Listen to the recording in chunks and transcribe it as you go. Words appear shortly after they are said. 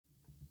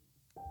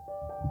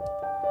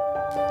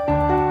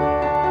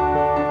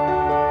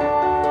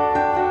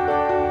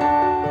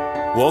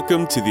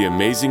Welcome to the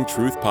Amazing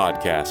Truth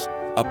Podcast,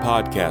 a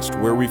podcast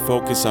where we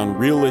focus on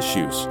real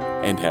issues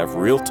and have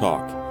real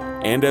talk,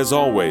 and as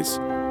always,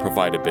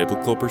 provide a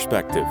biblical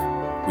perspective.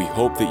 We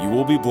hope that you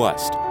will be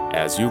blessed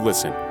as you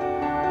listen.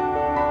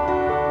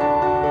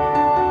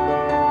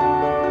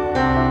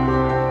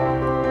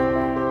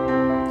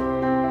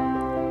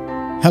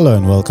 Hello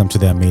and welcome to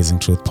the Amazing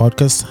Truth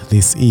Podcast.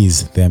 This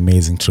is the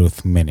Amazing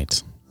Truth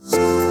Minute.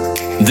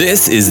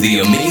 This is the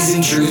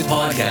Amazing Truth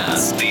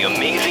Podcast. The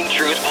Amazing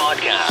Truth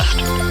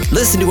Podcast.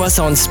 Listen to us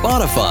on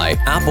Spotify,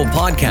 Apple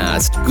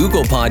Podcast,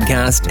 Google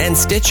Podcast, and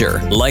Stitcher.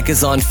 Like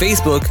us on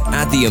Facebook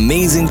at the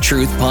Amazing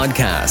Truth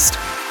Podcast.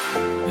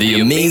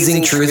 The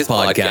Amazing Truth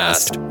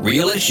Podcast.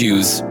 Real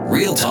issues,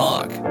 real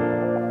talk.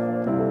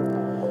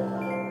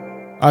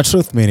 Our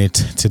Truth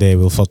Minute today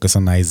will focus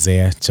on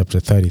Isaiah chapter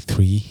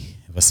 33,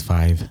 verse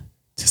 5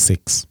 to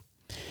 6.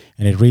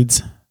 And it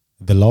reads,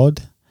 "The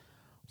Lord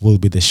will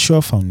be the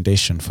sure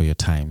foundation for your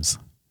times,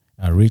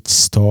 a rich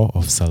store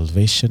of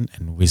salvation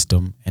and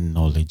wisdom and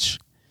knowledge.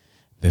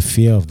 The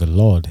fear of the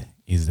Lord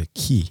is the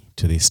key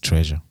to this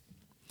treasure."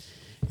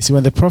 You see,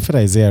 when the prophet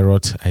Isaiah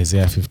wrote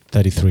Isaiah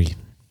 33,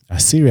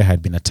 Assyria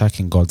had been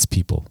attacking God's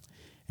people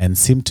and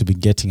seemed to be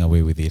getting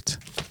away with it.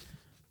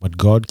 But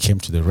God came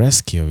to the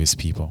rescue of his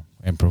people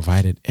and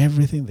provided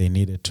everything they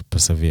needed to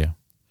persevere.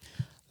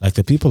 Like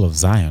the people of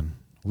Zion,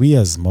 we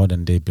as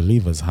modern-day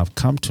believers have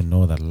come to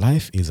know that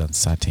life is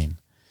uncertain.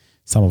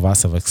 Some of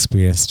us have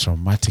experienced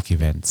traumatic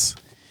events.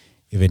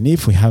 Even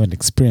if we haven't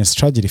experienced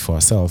tragedy for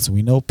ourselves,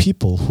 we know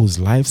people whose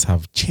lives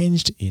have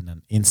changed in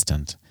an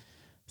instant.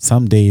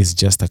 Some days,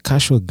 just a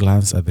casual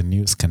glance at the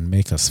news can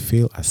make us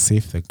feel as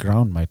if the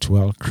ground might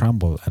well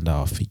crumble under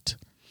our feet.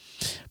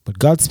 But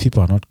God's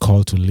people are not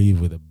called to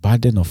live with a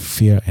burden of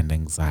fear and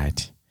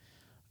anxiety.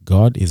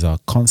 God is our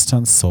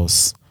constant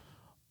source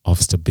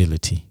of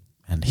stability,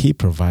 and He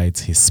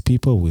provides His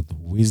people with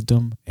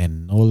wisdom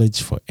and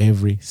knowledge for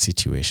every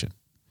situation.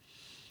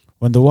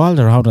 When the world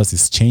around us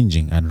is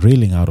changing and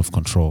reeling out of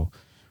control,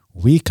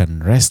 we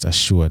can rest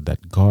assured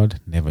that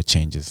God never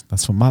changes.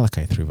 That's from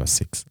Malachi 3 verse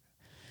 6.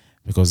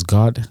 Because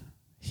God,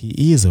 He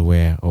is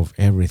aware of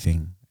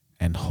everything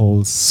and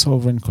holds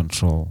sovereign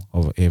control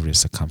over every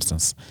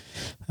circumstance.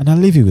 And I'll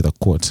leave you with a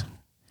quote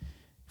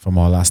from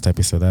our last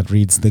episode that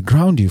reads, "The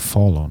ground you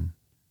fall on,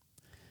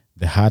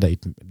 the harder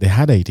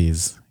it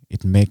is,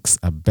 it makes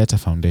a better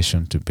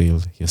foundation to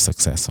build your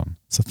success on."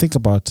 So think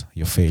about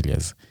your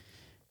failures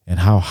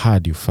and how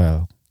hard you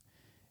fell,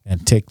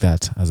 and take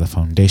that as a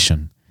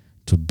foundation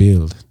to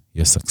build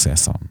your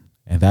success on.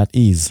 And that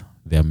is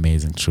the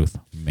Amazing Truth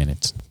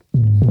Minute.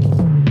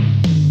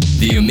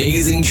 The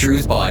Amazing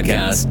Truth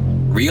Podcast.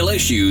 Real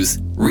issues,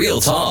 real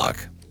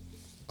talk.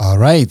 All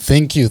right.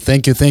 Thank you.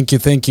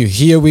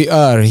 Here we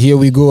are. Here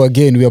we go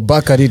again. We are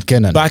back at it,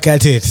 Kenan. Back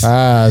at it.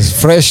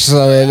 Fresh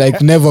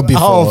like never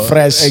before. Oh,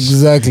 fresh.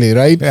 Exactly,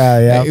 right?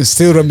 Yeah.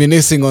 Still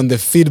reminiscing on the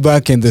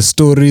feedback and the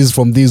stories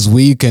from this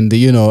week and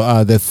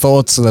the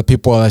thoughts that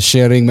people are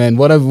sharing, man.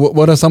 What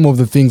are some of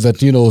the things that,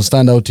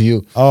 stand out to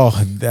you? Oh,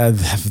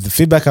 the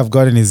feedback I've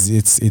gotten is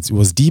it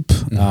was deep.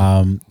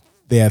 Mm-hmm.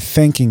 They are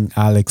thanking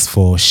Alex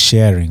for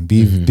sharing,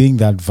 being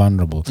that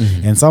vulnerable.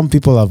 Mm-hmm. And some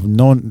people have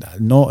known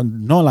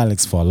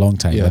Alex for a long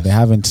time, but they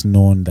haven't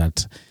known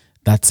that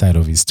side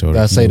of his story.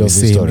 That side of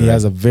his story. He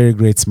has a very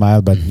great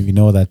smile, but we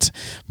know that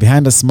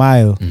behind a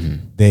smile,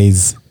 there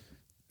is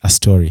a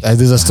story.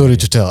 There's a story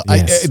to tell.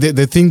 Yes.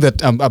 The thing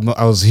that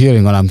I was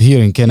hearing, or I'm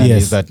hearing, Kenan,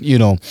 is that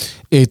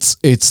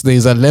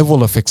there's a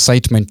level of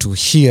excitement to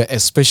hear,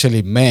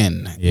 especially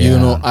men,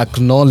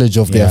 acknowledge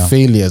of their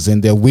failures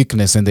and their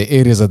weakness and the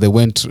areas that they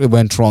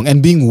went wrong,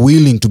 and being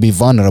willing to be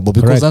vulnerable,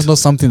 because that's not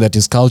something that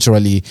is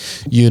culturally,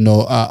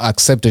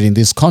 accepted in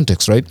this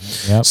context, right?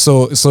 Yep.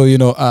 So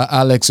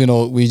Alex,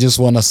 we just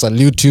want to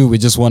salute you. We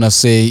just want to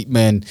say,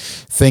 man,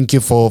 thank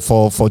you for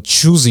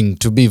choosing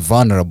to be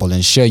vulnerable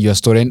and share your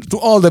story. And to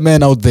all the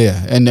men out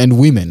there and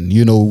women,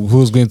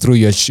 who's going through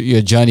your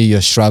journey,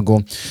 your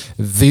struggle,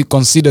 they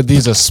consider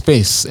this a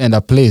space and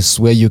a place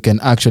where you can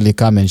actually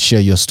come and share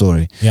your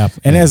story. Yeah.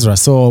 And Ezra,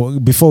 so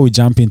before we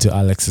jump into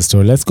Alex's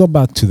story, let's go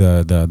back to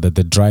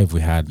the drive we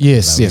had.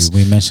 Yes.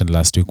 We mentioned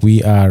last week.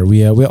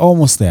 We're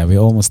almost there.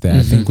 Mm-hmm.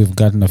 I think we've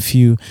gotten a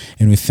few,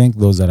 and we thank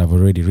those that have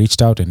already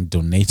reached out and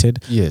donated.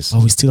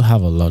 But we still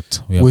have a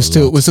lot.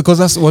 Because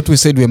that's what we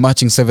said. We're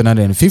matching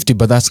 750,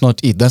 but that's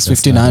not it. That's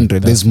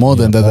 1,500. There's more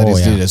than that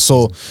is needed.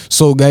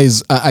 So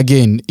guys,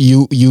 again,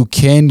 you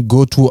can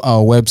go to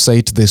our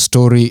website. The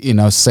story in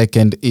our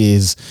second is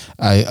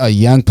a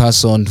young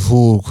person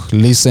who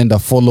listened, a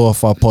follower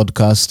of our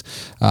podcast,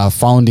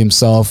 found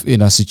himself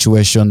in a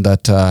situation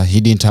that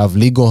he didn't have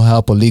legal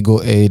help or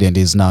legal aid and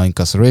is now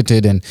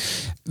incarcerated. And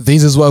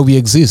this is why we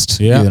exist,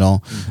 Yeah. you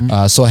know.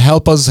 So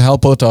help us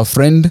help out our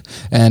friend,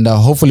 and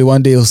hopefully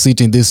one day he'll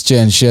sit in this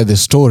chair and share the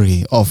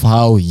story of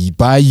how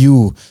by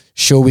you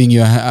showing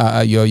your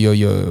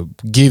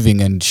giving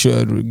and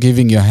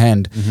giving your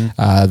hand,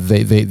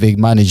 they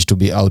managed to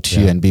be out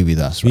here and be with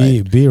us.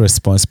 Right? Be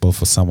responsible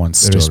for someone's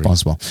story.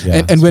 Responsible.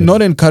 Yeah, and we're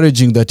not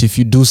encouraging that if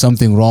you do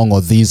something wrong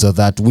or this or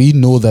that. We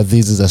know that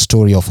this is a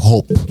story of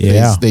hope.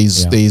 Yeah.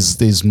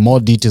 There's more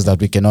details that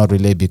we cannot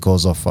relay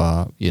because of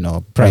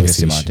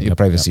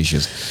privacy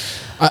issues.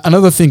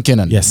 Another thing,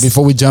 Kenan,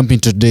 before we jump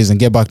into today's and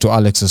get back to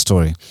Alex's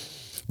story,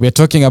 we're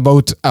talking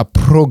about a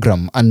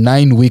program, a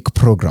 9-week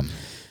program.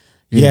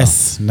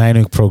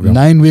 9-week program.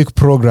 9-week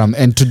program.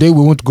 And today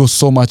we won't go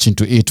so much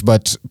into it,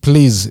 but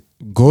please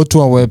go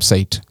to our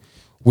website.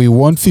 We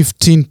want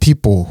 15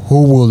 people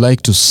who would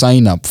like to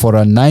sign up for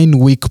a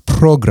 9-week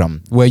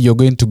program where you're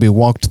going to be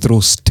walked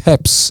through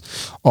steps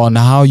on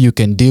how you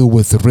can deal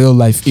with real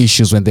life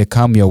issues when they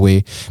come your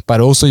way, but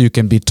also you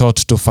can be taught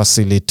to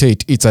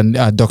facilitate. It's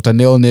Dr.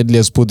 Neil Nedley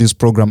has put this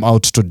program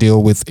out to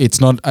deal with.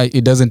 It's not.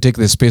 It doesn't take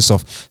the space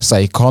of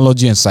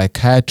psychology and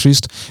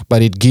psychiatrist,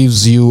 but it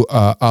gives you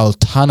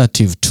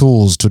alternative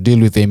tools to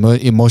deal with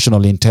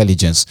emotional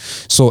intelligence.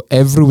 So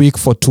every week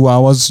for 2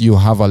 hours, you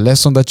have a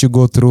lesson that you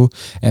go through,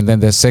 and then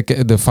the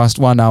first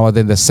 1 hour,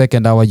 then the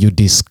second hour, you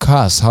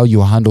discuss how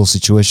you handle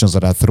situations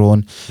that are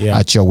thrown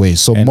at your way.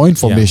 So more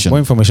information,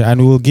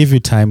 and we'll give you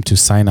time to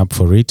sign up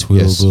for it.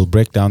 We'll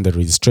break down the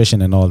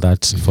registration and all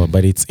that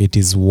but it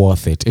is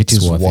worth it. It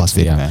is worth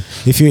it, man.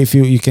 If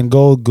you can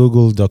go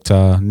Google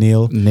Dr.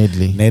 Neil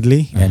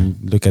Nedley and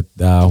look at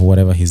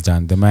whatever he's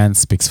done. The man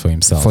speaks for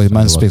himself.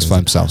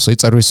 So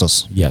it's a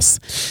resource. Yes.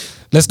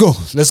 Let's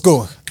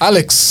go.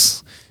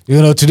 Alex,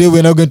 today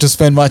we're not going to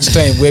spend much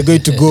time. We're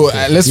going to go.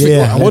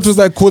 What was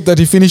that quote that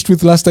he finished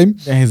with last time?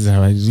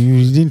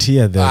 You didn't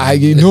hear that.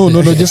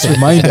 No. Just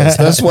remind us.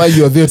 That's why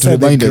you're there to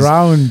remind us. The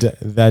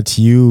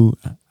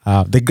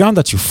ground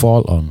that you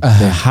fall on,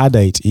 the harder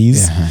it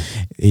is,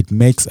 it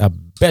makes a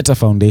better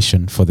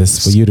foundation for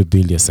you to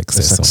build your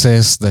success. The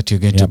success that you're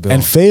going to build.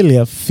 And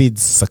failure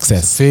feeds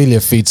success.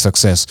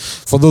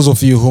 For those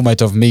of you who might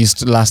have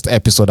missed last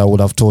episode, I would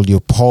have told you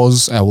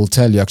pause. I will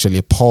tell you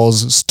actually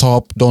pause,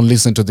 stop, don't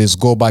listen to this,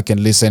 go back and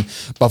listen.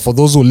 But for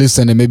those who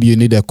listen and maybe you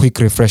need a quick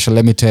refresher,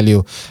 let me tell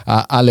you,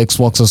 Alex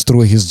walks us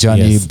through his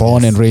journey.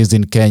 Born and raised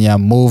in Kenya,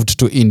 moved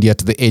to India at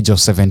the age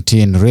of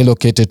 17,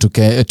 relocated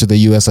to the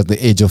US at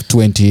the age of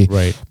 20.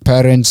 Right.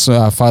 Parents,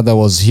 father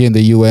was here in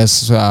the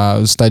US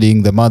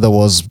studying, the mother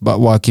was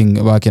working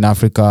back in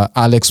Africa.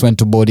 Alex went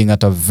to boarding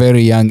at a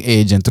very young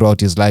age and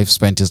throughout his life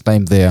spent his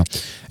time there.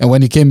 And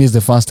when he came here the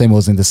first time, he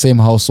was in the same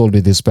household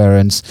with his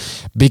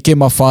parents,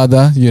 became a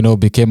father,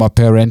 became a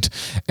parent.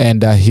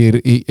 And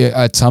he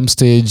at some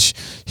stage,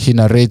 he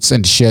narrates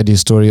and shared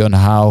his story on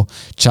how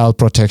child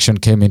protection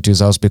came into his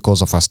house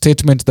because of a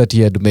statement that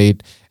he had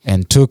made,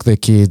 and took the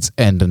kids,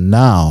 and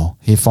now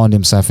he found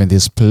himself in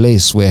this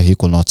place where he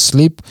could not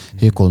sleep,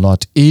 he could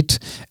not eat,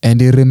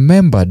 and he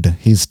remembered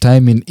his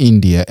time in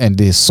India and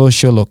the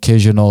social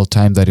occasional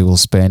time that he will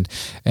spend,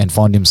 and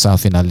found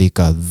himself in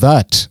Alika.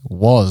 That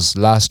was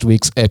last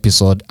week's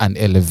episode, an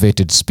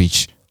elevated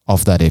speech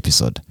of that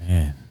episode.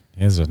 Yeah.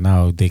 Yes, but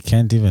now they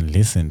can't even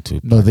listen to.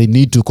 No, they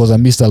need to, because I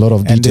missed a lot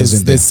of details in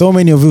there. There's so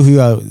many of you who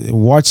are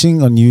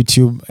watching on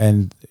YouTube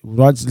and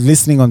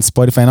listening on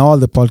Spotify and all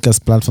the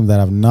podcast platforms that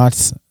have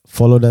not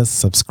followed us,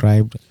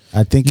 subscribed.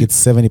 I think it's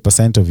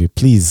 70% of you.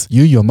 Please,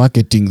 you're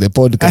marketing the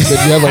podcast.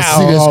 You have a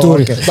serious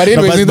story. Okay. But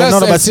anyways,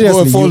 but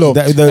seriously, follow.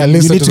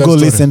 You need to go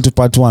listen to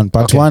part 1.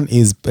 Part 1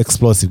 is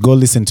explosive. Go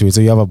listen to it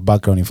so you have a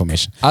background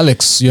information.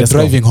 Alex, you're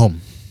driving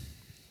home.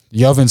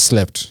 You haven't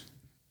slept.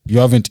 You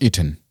haven't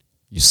eaten.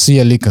 You see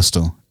a liquor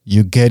store.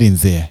 You get in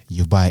there.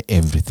 You buy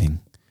everything.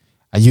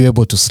 Are you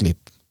able to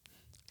sleep?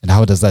 And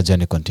how does that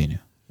journey continue?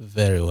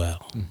 Very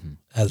well. Mm-hmm.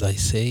 As I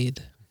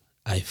said,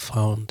 I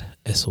found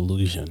a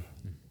solution.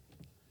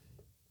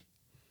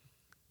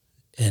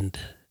 And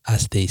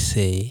as they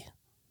say,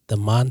 the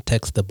man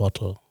takes the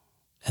bottle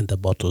and the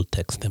bottle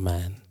takes the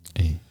man.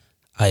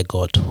 I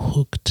got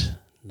hooked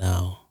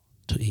now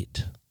to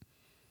it.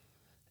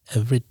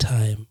 Every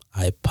time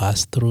I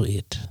passed through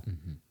it,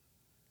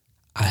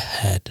 I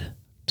had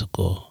to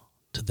go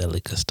to the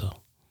liquor store.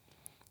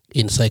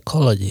 In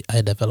psychology,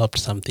 I developed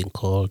something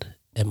called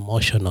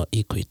emotional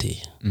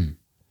equity.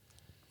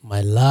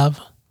 My love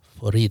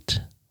for it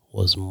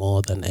was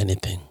more than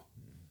anything.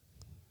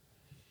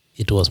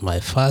 It was my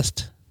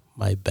first,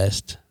 my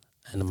best,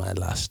 and my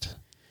last.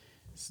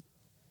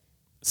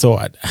 So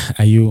at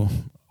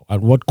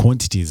what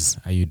quantities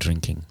are you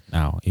drinking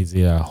now? Is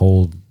it a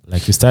whole,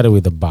 like you started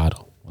with a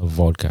bottle of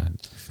vodka,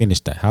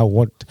 finished that?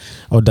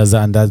 Does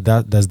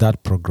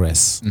that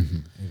progress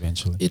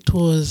eventually? It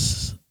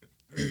was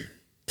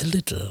a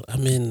little. I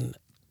mean,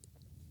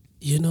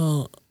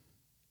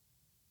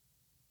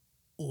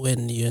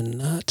 when you're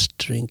not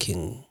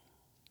drinking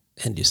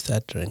and you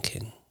start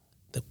drinking,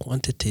 the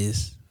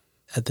quantities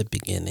at the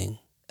beginning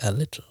are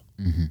little.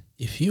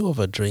 If you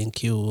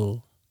overdrink,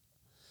 you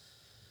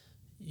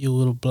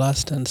will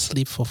blast and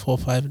sleep for 4 or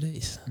 5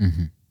 days.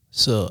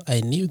 So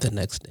I knew the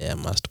next day I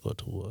must go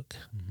to work.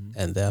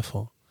 And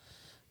therefore,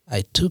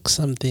 I took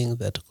something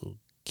that could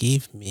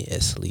give me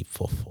a sleep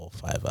for 4 or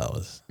 5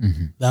 hours.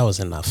 That was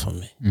enough for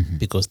me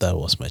because that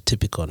was my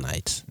typical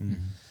nights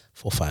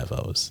for 5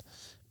 hours.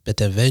 But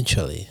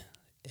eventually,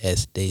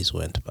 as days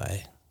went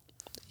by,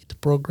 it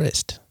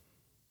progressed.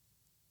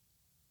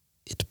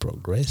 It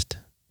progressed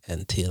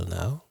until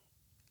now.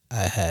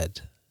 I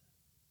had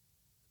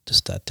to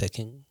start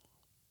taking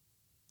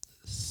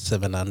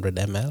 700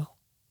 ml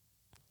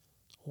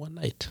one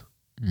night,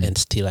 and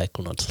still I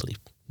could not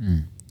sleep.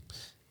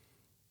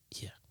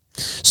 Yeah.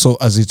 So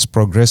as it's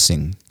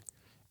progressing,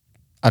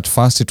 at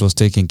first it was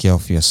taking care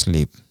of your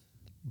sleep,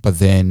 but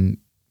then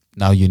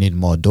now you need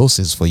more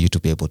doses for you to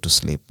be able to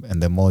sleep.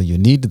 And the more you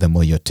need, the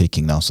more you're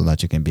taking now so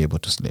that you can be able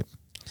to sleep.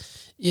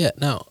 Yeah.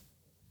 Now,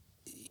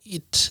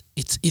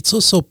 it's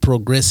also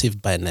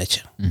progressive by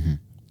nature.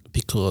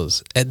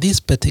 Because at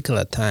this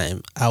particular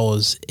time, I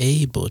was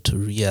able to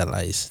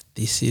realize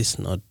this is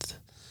not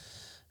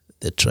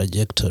the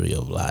trajectory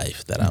of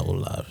life that I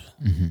will have.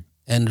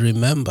 And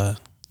remember,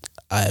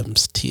 I am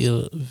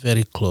still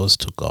very close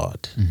to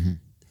God,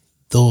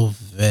 though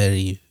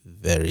very,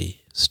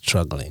 very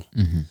struggling.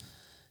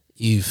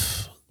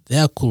 If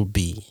there could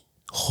be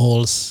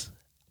holes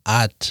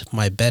at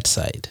my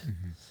bedside,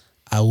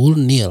 I will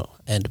kneel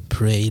and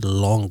pray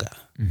longer.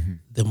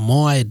 The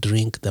more I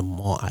drink, the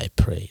more I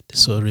prayed.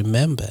 So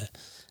remember,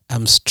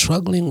 I'm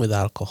struggling with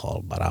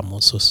alcohol, but I'm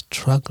also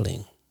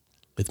struggling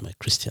with my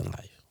Christian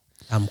life.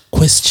 I'm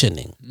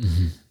questioning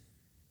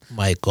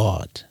my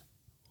God.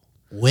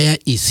 Where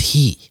is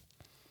He?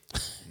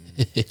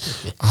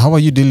 How are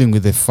you dealing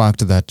with the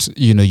fact that,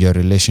 your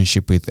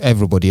relationship with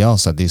everybody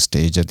else at this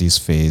stage, at this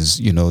phase,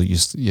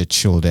 your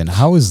children,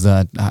 how is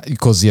that?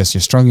 Because yes,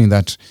 you're struggling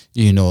that,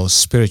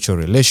 spiritual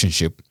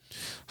relationship.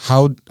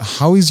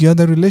 How is your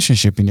other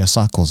relationship in your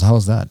circles? How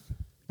is that?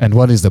 And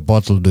what is the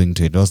bottle doing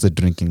to it? What's the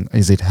drinking?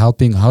 Is it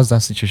helping? How's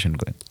that situation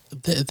going?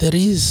 There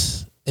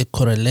is a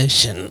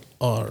correlation,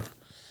 or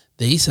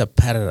there is a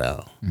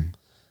parallel.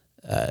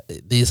 There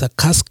is a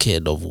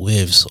cascade of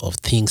waves of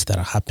things that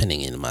are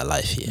happening in my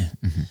life here.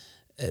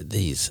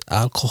 There is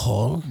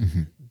alcohol.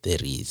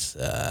 There is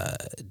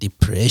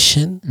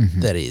depression.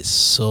 That is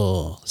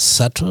so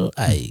subtle.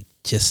 I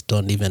just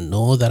don't even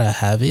know that I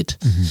have it.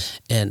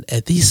 And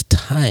at this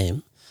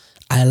time,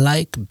 I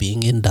like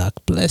being in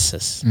dark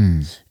places.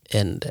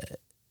 And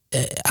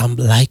I'm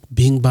like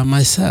being by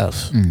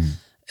myself.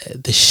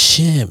 The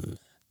shame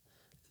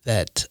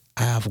that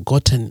I have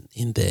gotten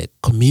in the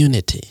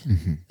community.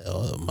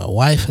 My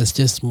wife has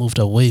just moved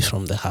away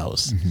from the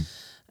house.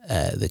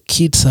 The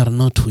kids are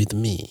not with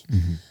me.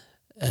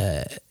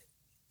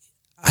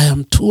 I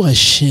am too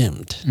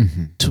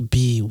ashamed to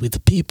be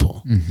with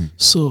people.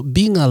 So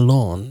being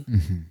alone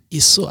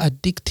is so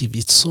addictive.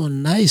 It's so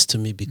nice to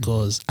me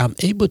because I'm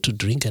able to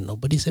drink and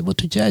nobody's able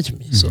to judge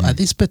me. So at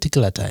this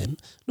particular time,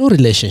 no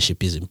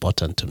relationship is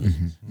important to me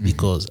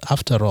because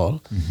after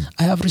all,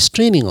 I have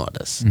restraining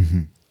orders.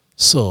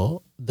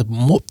 So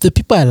the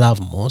people I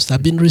love most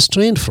I've been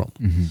restrained from.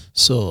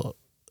 So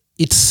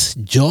it's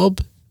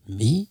job,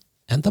 me,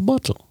 and the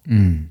bottle.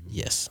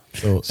 Yes.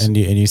 So and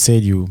you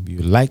said you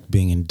like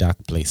being in dark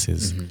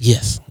places.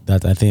 Yes.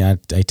 That I think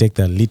I take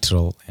that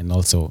literal and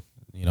also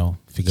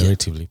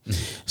figuratively.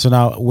 So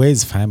now,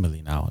 where's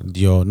family now?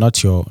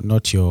 Not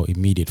your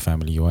immediate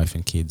family, your wife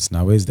and kids.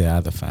 Now, where's the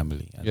other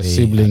family? Your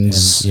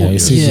siblings. Your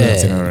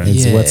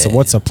siblings.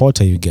 What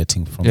support are you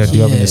getting from? Do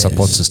you have any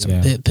support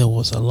system? There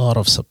was a lot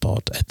of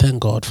support. I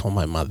thank God for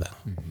my mother.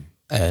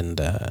 And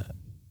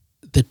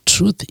the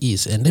truth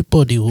is,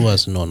 anybody who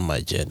has known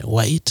my journey,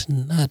 were it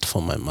not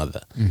for my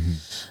mother,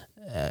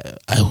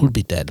 I would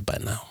be dead by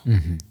now.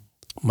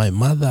 My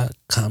mother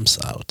comes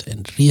out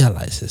and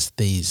realizes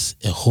there is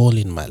a hole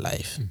in my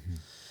life.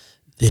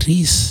 There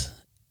is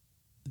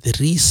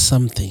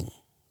something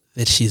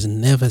that she's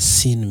never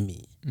seen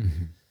me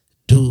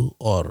do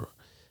or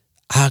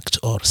act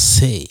or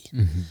say.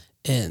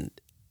 And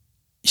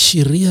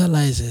she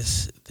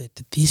realizes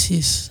that this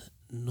is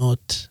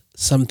not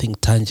something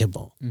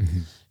tangible.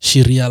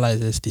 She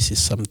realizes this is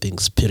something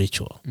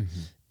spiritual.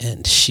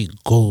 And she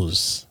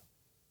goes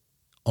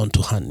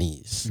onto her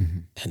knees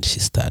and she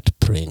starts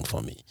praying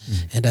for me.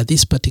 And at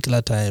this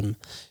particular time,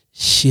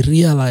 she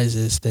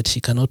realizes that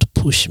she cannot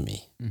push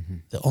me.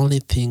 The only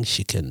thing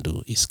she can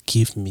do is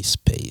give me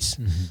space.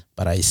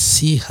 But I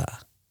see her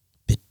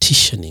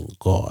petitioning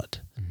God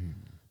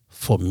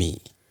for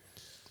me.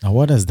 Now,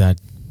 what does that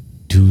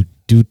do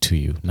to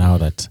you now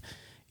that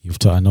you've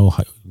talked? I know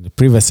how, in the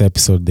previous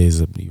episode,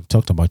 you've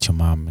talked about your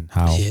mom and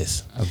how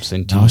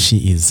now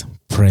she is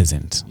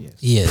present.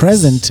 Yes.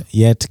 Present,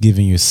 yet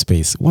giving you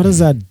space. What does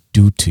that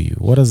do to you?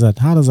 How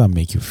does that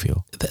make you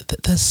feel?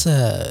 That's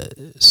a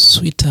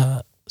sweet,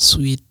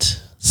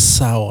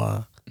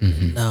 sour,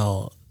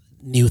 now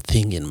new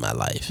thing in my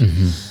life.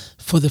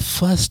 For the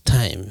first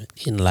time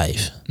in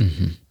life,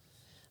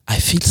 I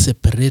feel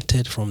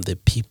separated from the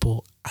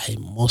people I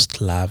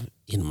most love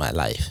in my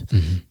life.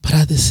 But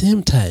at the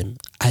same time,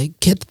 I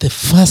get the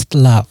first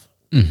love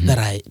that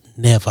I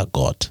never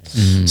got.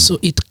 So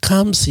it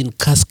comes in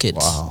cascades.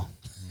 Wow.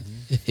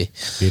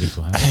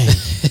 Beautiful. Huh?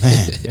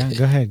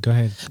 Yeah, go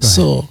ahead.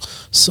 So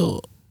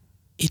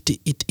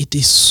it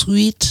is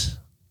sweet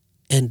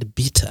and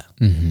bitter.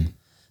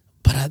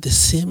 But at the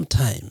same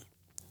time,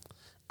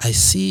 I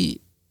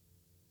see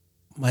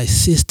my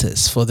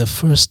sisters for the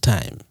first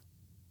time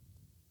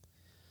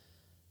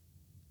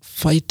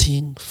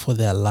fighting for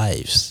their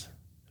lives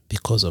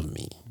because of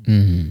me.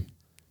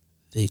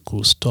 They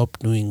could stop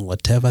doing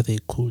whatever they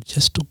could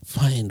just to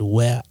find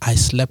where I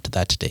slept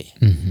that day.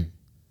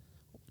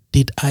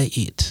 Did I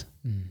eat?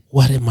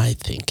 What am I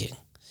thinking?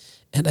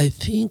 And I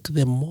think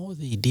the more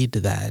they did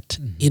that,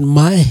 in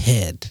my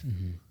head,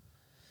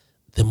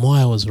 the more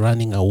I was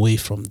running away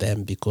from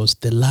them because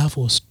the love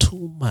was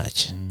too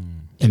much.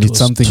 And it's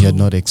something you had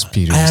not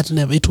experienced. I had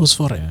never. It was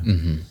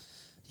foreign.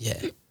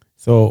 Yeah.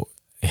 So,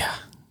 yeah.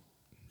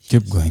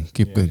 Keep going,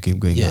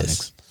 Yes.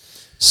 Alex.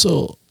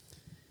 So,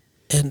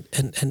 and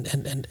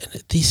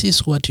this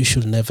is what you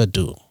should never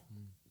do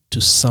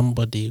to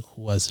somebody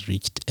who has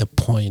reached a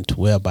point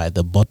whereby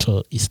the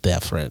bottle is their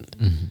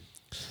friend.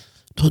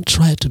 Don't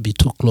try to be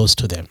too close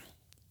to them.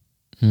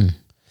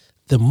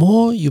 The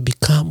more you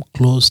become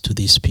close to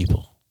these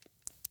people,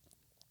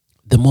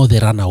 the more they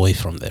run away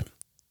from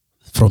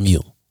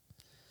you.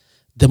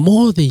 The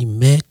more they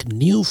make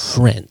new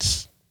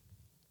friends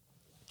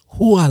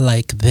who are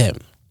like them,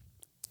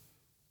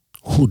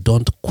 who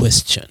don't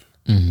question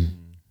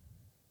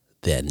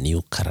their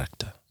new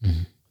character,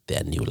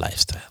 their new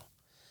lifestyle.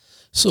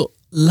 So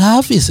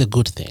love is a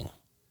good thing.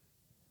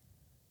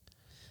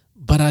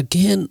 But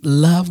again,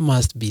 love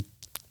must be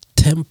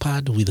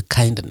tempered with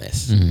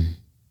kindness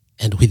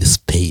and with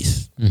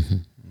space.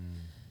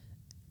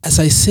 As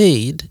I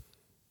said,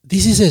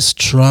 this is a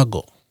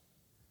struggle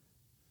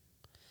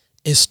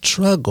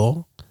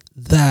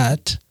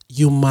that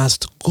you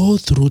must go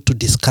through to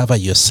discover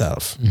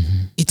yourself.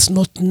 It's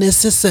not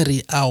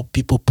necessary how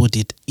people put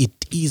it. It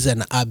is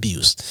an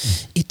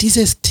abuse. It is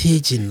a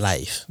stage in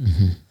life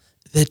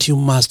that you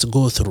must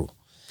go through.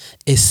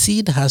 A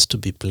seed has to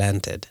be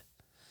planted.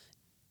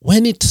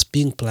 When it's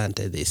being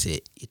planted, they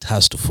say it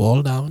has to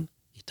fall down,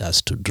 it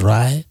has to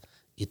dry,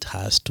 it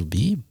has to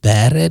be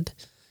buried,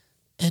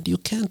 and you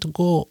can't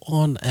go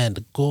on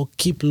and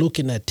keep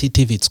looking at it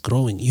if it's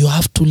growing. You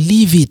have to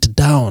leave it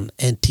down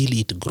until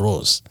it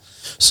grows.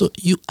 So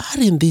you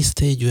are in this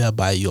stage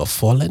whereby you're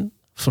fallen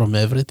from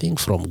everything,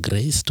 from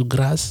grace to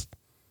grass.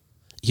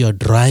 You're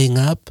drying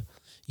up.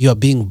 You're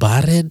being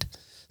buried.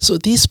 So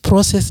this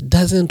process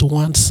doesn't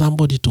want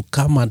somebody to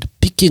come and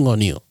picking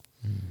on you.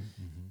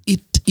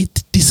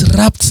 It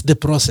disrupts the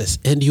process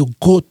and you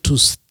go to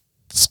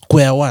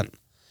square one.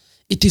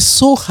 It is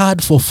so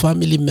hard for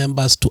family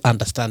members to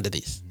understand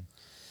this.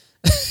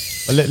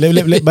 But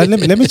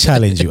let me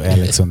challenge you,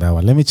 Alex, on that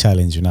one. Let me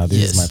challenge you now.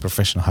 This is my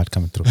professional heart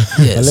coming through.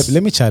 Yes.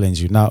 Let me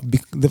challenge you now.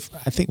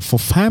 I think for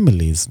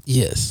families,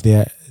 Yes.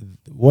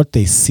 what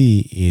they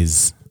see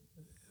is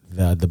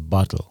the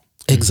bottle.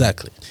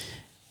 Exactly.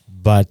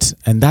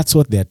 And that's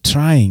what they're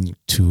trying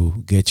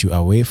to get you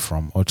away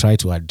from or try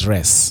to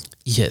address.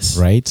 Yes.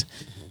 Right?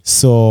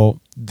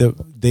 So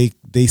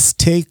they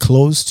stay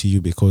close to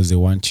you because they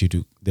want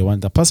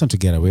the person to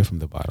get away from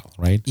the bottle,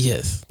 right?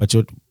 Yes. But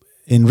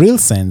in real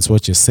sense,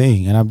 what you're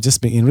saying, and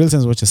in real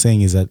sense, what you're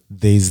saying is that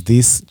there's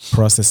this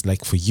process,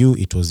 like for you,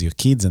 it was your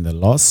kids and the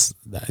loss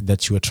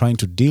that you were trying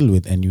to deal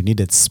with, and you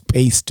needed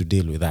space to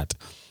deal with that.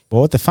 But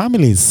what the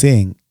family is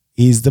saying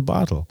is the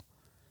bottle.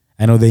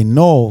 I know they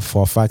know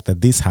for a fact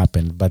that this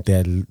happened, but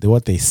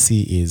what they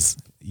see is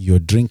you're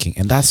drinking.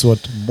 And that's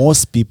what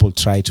most people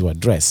try to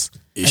address.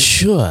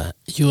 Sure,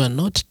 you are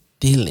not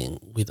dealing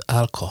with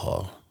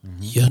alcohol.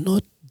 You're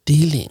not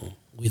dealing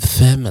with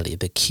family,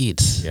 the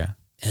kids,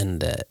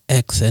 and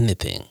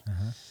anything.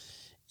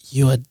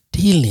 You are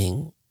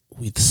dealing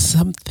with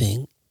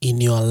something in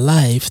your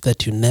life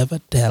that you never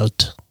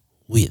dealt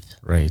with.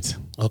 Right.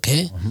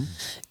 Okay?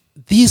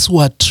 These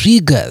were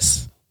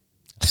triggers.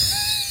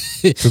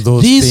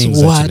 These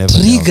were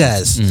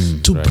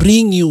triggers to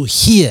bring you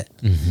here.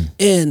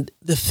 And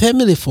the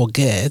family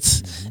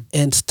forgets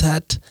and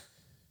start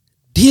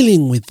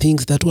dealing with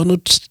things that were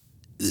not,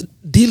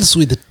 deals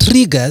with the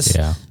triggers,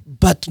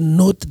 but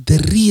not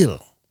the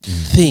real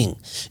thing.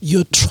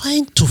 You're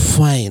trying to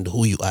find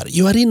who you are.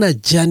 You are in a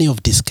journey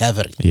of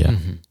discovery.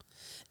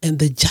 And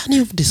the journey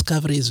of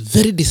discovery is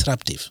very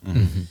disruptive.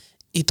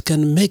 It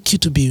can make you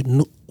to be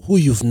who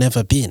you've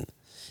never been.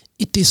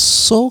 It is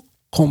so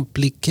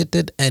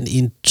complicated and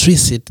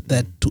intrinsic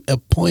that to a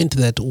point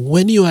that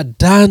when you are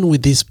done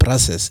with this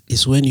process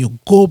is when you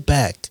go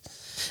back,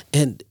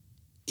 and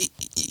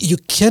you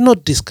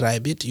cannot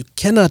describe it, you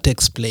cannot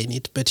explain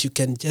it, but you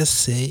can just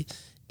say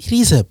it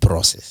is a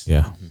process.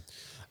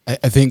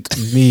 I think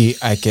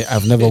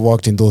I've never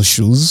walked in those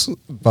shoes,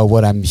 but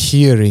what I'm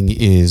hearing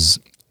is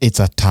it's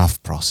a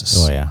tough process.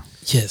 Oh yeah.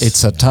 Yes.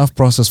 It's a tough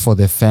process for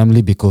the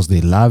family because they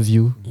love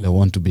you, they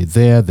want to be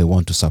there, they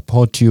want to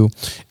support you.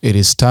 It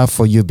is tough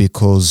for you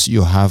because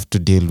you have to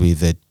deal with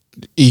the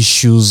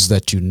issues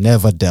that you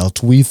never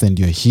dealt with, and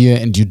you're here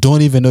and you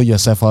don't even know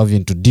yourself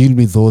having to deal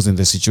with those in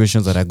the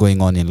situations that are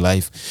going on in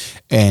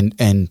life, and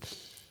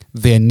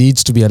there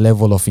needs to be a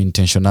level of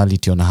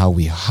intentionality on how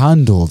we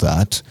handle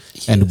that,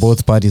 and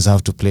both parties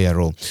have to play a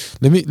role.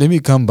 Let me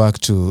come back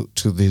to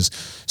this.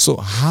 So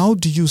how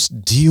do you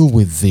deal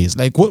with this?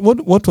 Like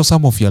what were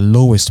some of your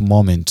lowest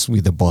moments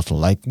with the bottle?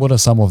 Like what are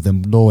some of the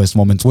lowest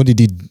moments? What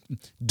did it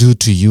do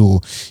to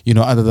you?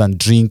 Other than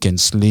drink and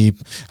sleep,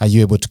 are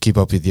you able to keep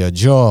up with your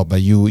job? Are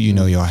you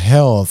your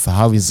health?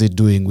 How is it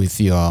doing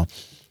with your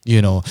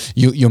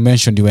you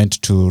mentioned you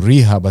went to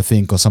rehab, I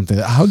think, or something.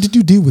 How did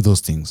you deal with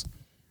those things?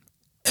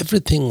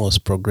 Everything was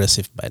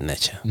progressive by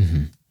nature.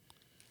 Mm-hmm.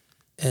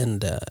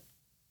 And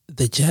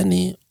the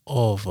journey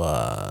of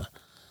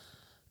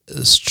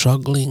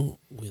struggling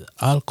with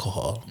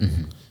alcohol,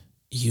 Mm-hmm.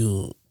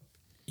 you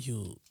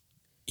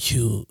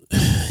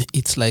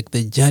it's like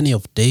the journey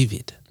of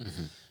David.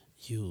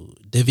 Mm-hmm.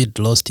 David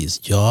lost his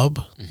job,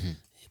 Mm-hmm.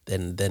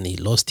 then he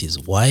lost his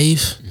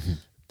wife, Mm-hmm.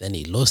 then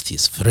he lost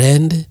his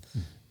friend,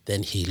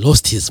 then he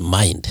lost his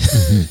mind.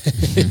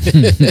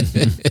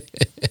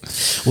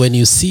 When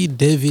you see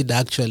David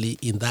actually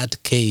in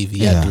that cave,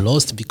 he had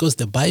lost, because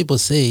the Bible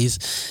says,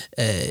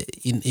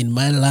 in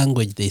my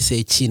language, they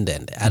say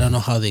chindende. I don't know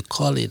how they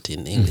call it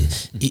in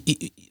English.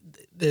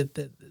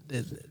 The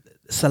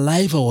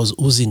saliva was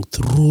oozing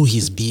through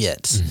his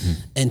beards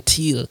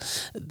until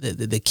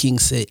the king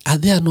said, are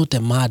there not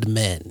a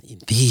madman in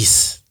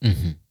this?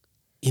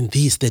 In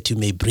this that you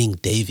may bring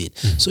David.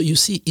 So you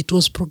see, it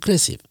was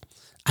progressive.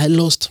 I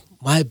lost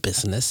my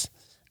business.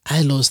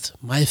 I lost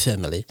my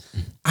family.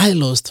 I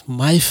lost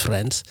my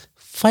friends.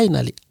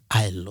 Finally,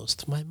 I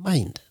lost my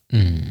mind.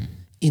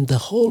 In the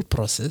whole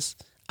process,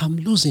 I'm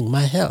losing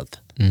my health.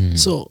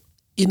 So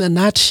in a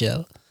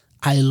nutshell,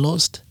 I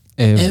lost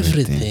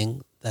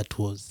everything that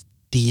was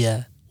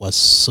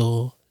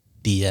so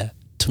dear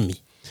to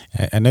me.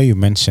 I know you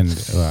mentioned,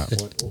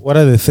 what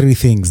are the three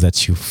things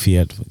that you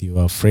feared, you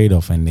were afraid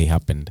of, and they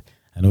happened?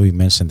 I know we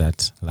mentioned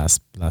that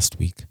last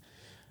week.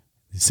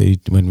 You say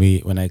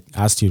when I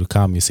asked you to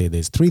come, you say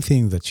there's three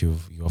things that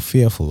you're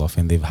fearful of,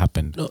 and they've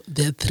happened. No,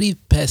 there are three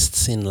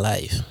pests in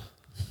life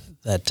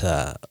that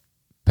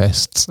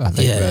pests, I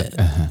think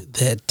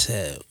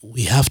that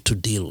we have to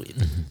deal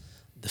with.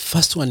 The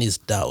first one is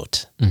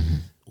doubt.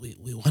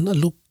 We want to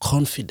look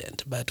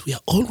confident, but we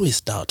are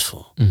always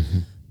doubtful.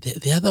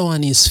 The other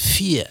one is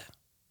fear.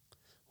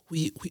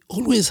 We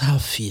always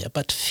have fear,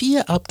 but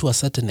fear up to a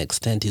certain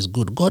extent is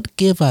good. God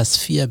gave us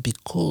fear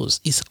because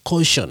it's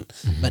caution,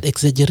 but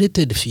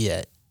exaggerated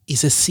fear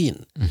is a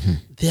sin.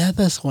 The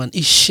other one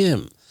is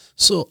shame.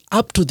 So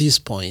up to this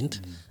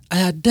point, I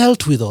had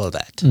dealt with all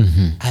that.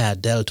 I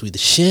had dealt with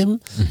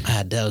shame, I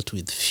had dealt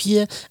with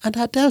fear, and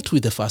I dealt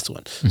with the first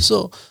one.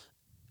 So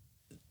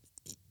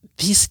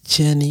this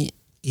journey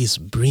is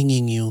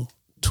bringing you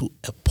to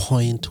a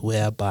point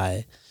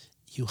whereby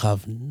you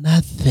have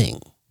nothing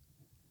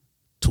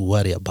to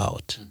worry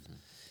about.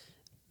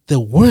 The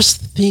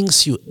worst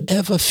things you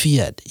ever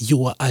feared, you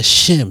were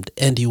ashamed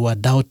and you were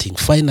doubting.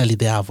 Finally,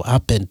 they have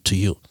happened to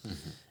you.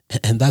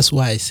 And that's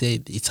why I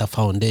say it's a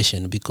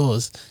foundation,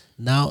 because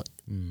now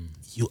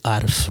you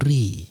are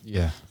free.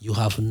 You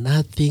have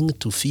nothing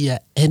to fear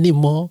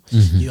anymore.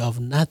 You have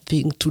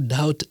nothing to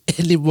doubt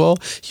anymore.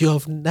 You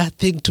have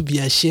nothing to be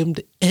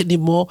ashamed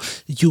anymore.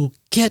 You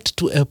get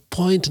to a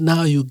point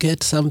now, you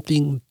get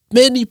something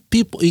many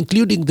people,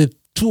 including the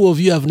two of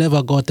you, have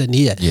never gotten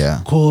here,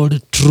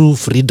 called true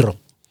freedom.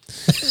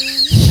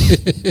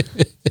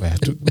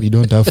 We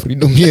don't have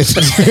freedom yet.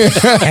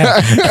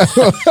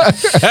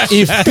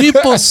 If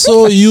people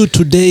saw you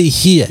today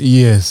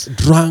here,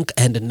 drunk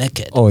and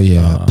naked,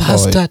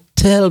 Pastor,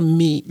 tell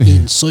me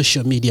in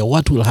social media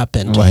what will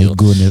happen to you.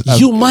 Goodness.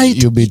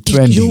 You'll be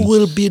trending. You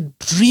will be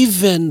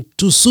driven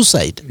to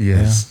suicide.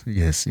 Yes.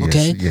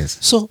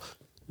 So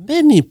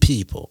many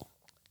people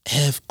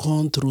have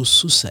gone through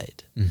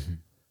suicide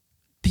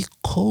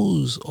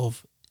because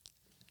of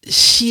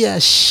sheer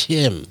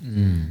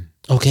shame.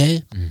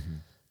 Okay?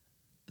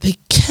 They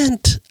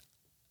can't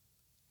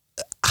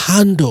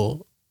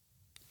handle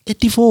a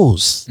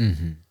divorce,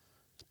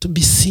 to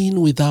be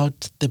seen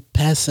without the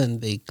person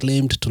they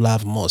claimed to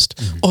love most,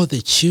 or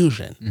the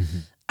children.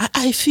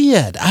 I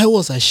feared, I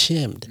was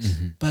ashamed.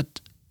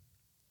 But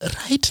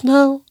right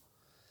now,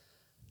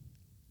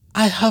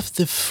 I have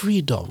the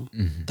freedom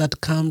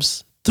that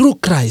comes through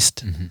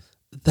Christ,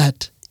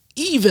 that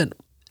even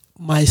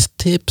my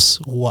steps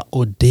were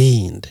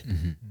ordained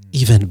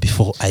even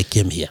before I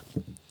came here.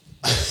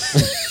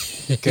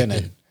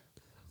 Kenan,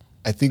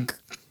 I think,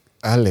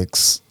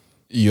 Alex,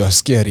 you are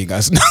scaring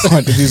us now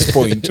at this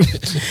point,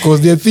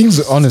 because there are things,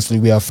 honestly,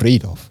 we are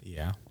afraid of.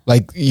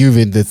 Like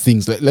even the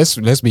things,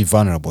 let's be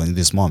vulnerable in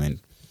this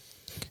moment.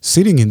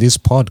 Sitting in this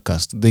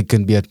podcast, there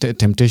can be a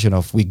temptation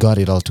of we got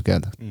it all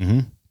together.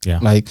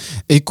 Like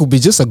it could be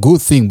just a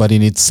good thing, but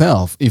in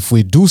itself, if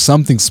we do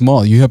something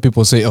small, you hear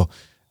people say, "Oh,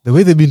 the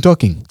way they've been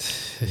talking,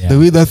 the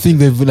way that thing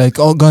they've like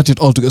all got it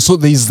all together." So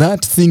there is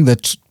that thing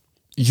that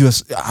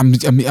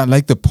I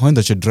like the point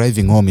that you're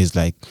driving home is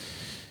like,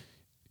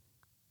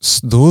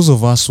 those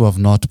of us who have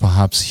not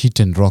perhaps hit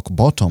and rock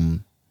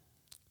bottom,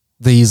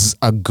 there is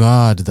a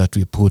guard that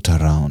we put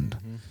around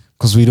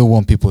because we don't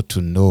want people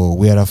to know.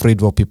 We are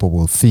afraid what people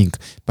will think.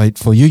 But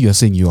for you, you're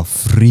saying you are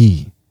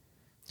free.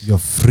 You're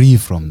free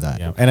from that.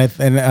 Yeah.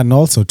 And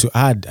also to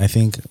add, I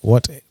think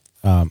what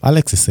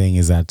Alex is saying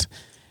is that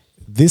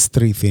these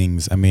three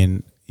things, I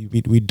mean,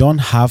 we don't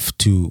have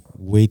to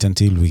wait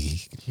until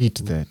we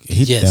hit them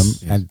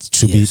and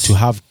to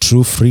have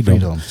true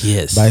freedom.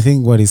 Yes. But I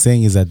think what he's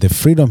saying is that the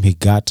freedom he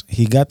got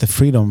the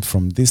freedom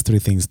from these three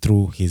things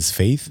through his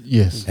faith.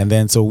 Yes. And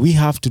then so we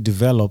have to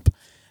develop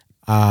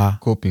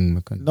coping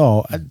mechanism.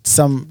 No,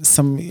 some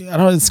I don't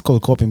know if it's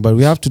called coping, but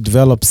we have to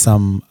develop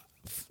some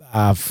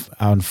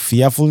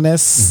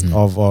fearfulness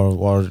of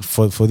or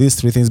for these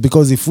three things,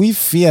 because if we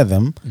fear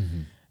them,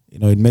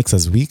 it makes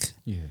us weak.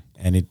 Yeah.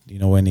 And it,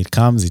 when it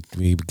comes,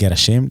 we get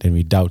ashamed and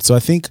we doubt. So I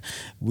think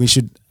we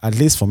should, at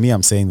least for me,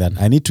 I'm saying that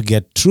I need to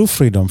get true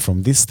freedom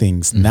from these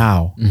things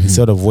now,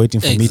 instead of waiting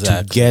for me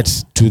to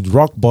get to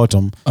rock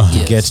bottom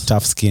to get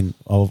tough skin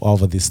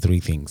over these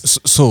three things.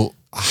 So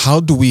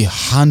how do we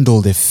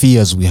handle the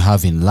fears we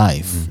have in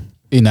life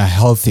in a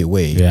healthy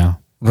way? Yeah.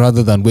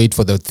 Rather than wait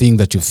for the thing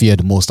that you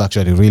feared most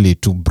actually really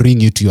to bring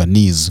you to your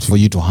knees for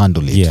you to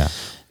handle it. Yeah.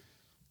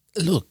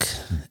 Look,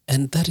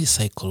 and that is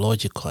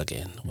psychological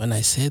again. When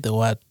I say the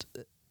word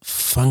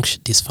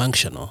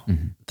dysfunctional,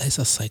 that's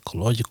a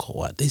psychological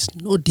word. There's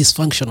no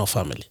dysfunctional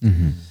family.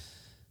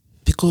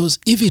 Because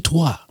if it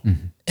were,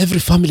 every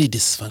family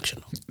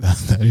dysfunctional.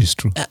 That is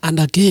true. And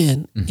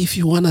again, if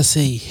you want to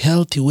say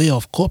healthy way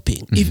of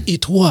coping, if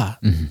it were,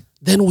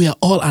 then we are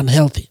all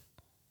unhealthy.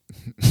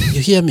 You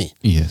hear me?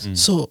 Yes.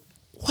 So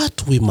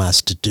what we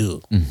must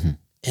do,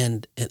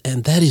 and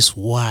that is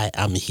why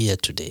I'm here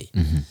today.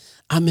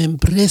 I'm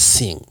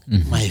embracing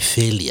my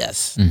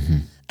failures.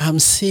 I'm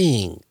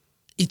saying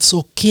it's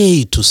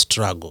okay to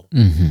struggle.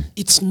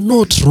 It's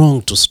not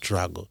wrong to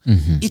struggle.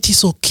 It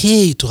is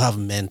okay to have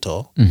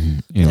mental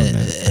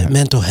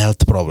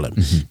health problem.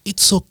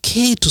 It's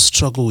okay to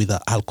struggle with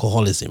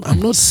alcoholism. I'm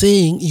not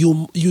saying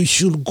you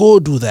should go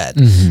do that.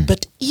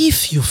 But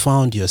if you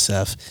found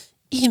yourself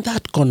in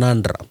that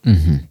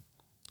conundrum,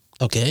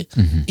 okay,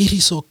 it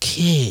is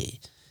okay.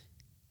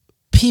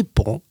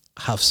 People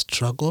have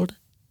struggled,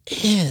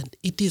 and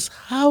it is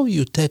how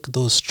you take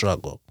those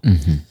struggles.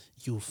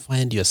 You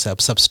find yourself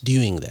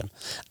subduing them.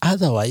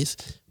 Otherwise,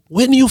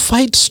 when you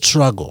fight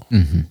struggle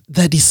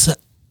that is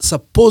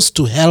supposed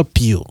to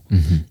help you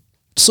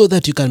so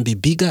that you can be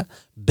bigger,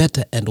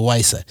 better, and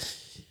wiser,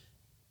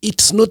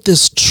 it's not the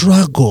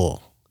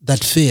struggle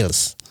that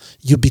fails.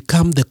 You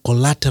become the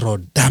collateral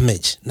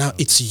damage. Now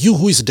it's you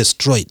who is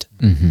destroyed.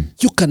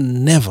 You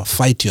can never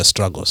fight your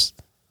struggles.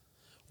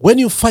 When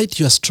you fight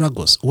your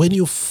struggles, when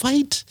you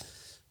fight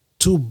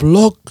to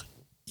block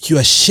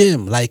your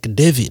shame, like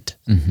David,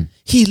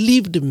 he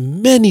lived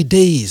many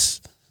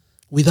days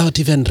without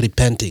even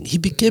repenting. He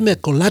became a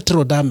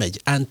collateral damage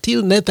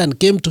until Nathan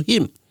came to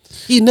him.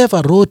 He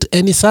never wrote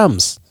any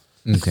Psalms.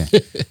 Okay.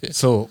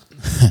 So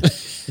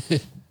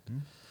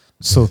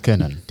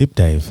Kenan, Deep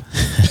dive.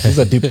 this is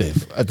a deep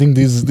dive. I think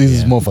this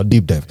is more of a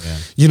deep dive.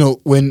 Yeah.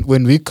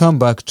 When we come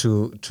back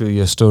to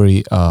your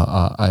story,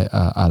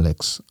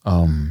 Alex,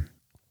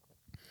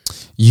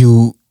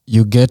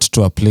 you get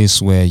to a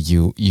place where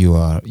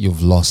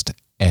you've lost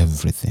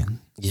everything.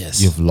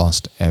 Yes. You've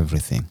lost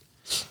everything.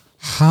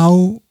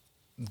 How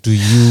do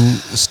you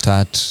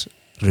start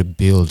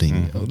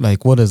rebuilding?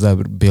 Like, what does that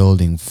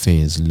rebuilding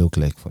phase look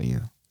like for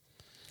you?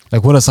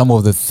 Like, what are some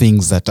of the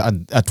things that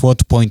at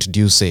what point do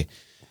you say,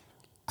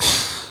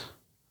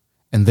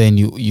 and then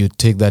you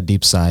take that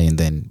deep sigh, and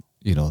then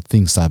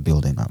things start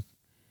building up?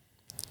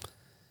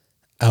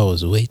 I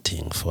was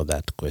waiting for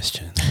that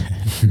question.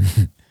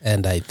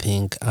 And I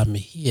think I'm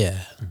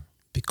here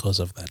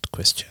because of that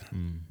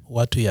question.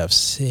 What we have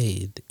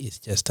said is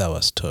just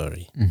our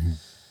story.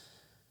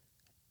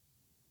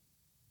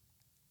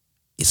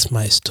 It's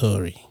my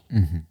story.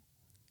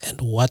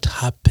 And what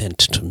happened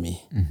to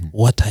me,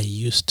 what I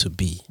used to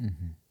be.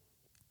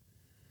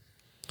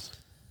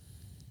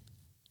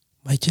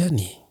 My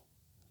journey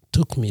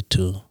took me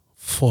to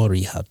 4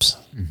 rehabs.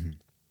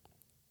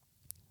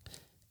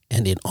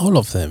 And in all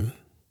of them,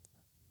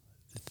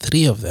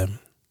 3 of them,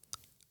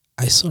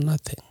 I saw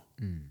nothing.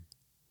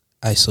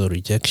 I saw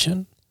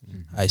rejection.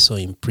 I saw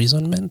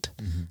imprisonment.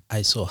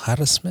 I saw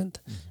harassment.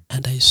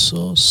 And I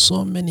saw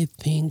so many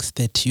things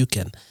that you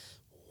can.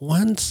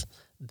 Once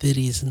there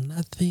is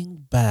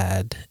nothing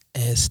bad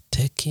as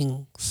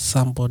taking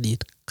somebody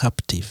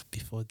captive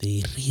before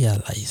they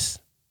realize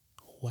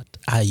what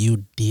are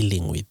you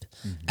dealing with.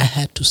 I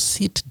had to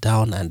sit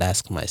down and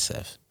ask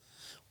myself,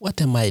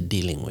 what am I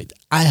dealing with?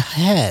 I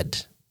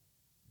had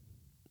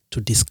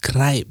to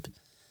describe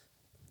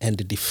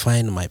and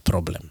define my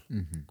problem.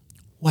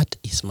 What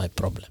is my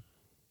problem?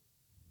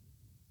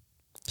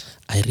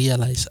 I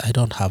realize I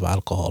don't have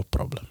alcohol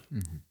problem.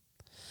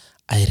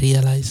 I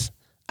realize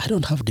I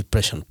don't have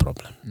depression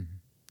problem.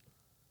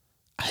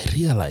 I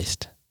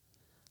realized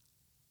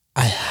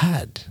I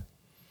had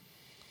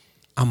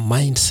a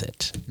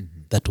mindset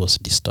that was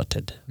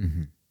distorted.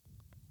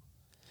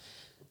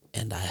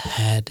 and I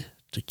had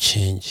to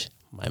change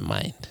my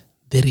mind.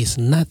 There is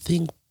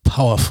nothing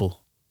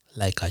powerful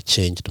like a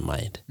changed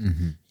mind.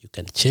 You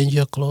can change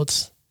your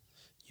clothes,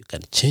 you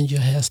can change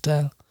your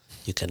hairstyle,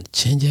 you can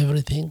change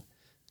everything,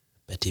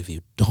 but if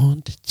you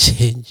don't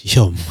change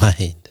your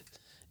mind,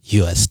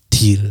 you are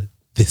still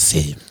the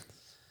same.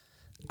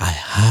 I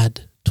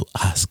had to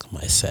ask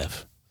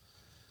myself,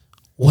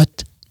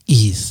 what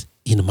is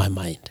in my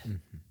mind?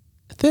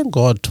 Thank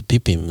God to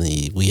people.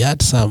 We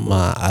had some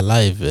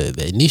Alive,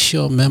 the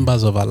initial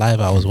members of Alive,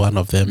 I was one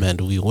of them, and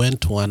we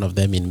went to one of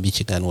them in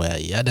Michigan where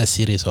he had a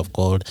series of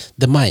called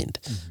The Mind.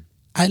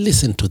 I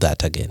listened to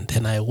that again.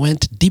 Then I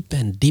went deep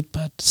and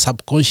deeper,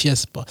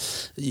 subconscious, to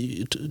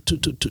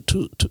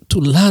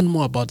learn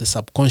more about the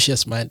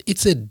subconscious mind.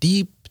 It's a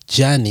deep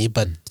journey,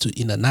 but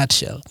in a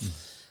nutshell,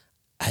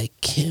 I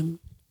came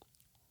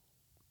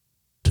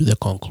to the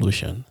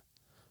conclusion,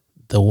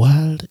 the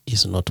world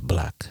is not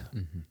black.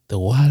 The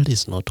world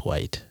is not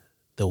white.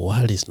 The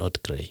world is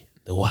not gray.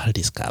 The world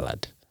is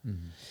colored.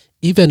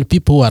 Even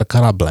people who are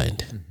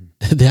colorblind,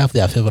 they have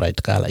their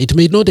favorite color. It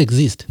may not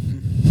exist.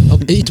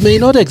 It may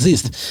not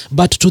exist,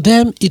 but to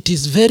them it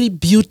is very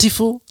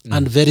beautiful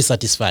and very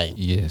satisfying.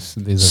 Yes.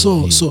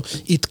 So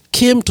it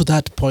came to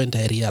that point.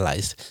 I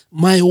realized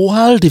my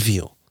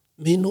worldview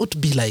may not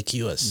be like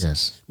yours.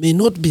 Yes. May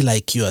not be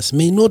like yours.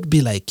 May not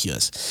be like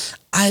yours.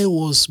 I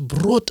was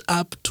brought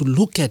up to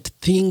look at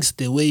things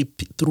the way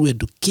through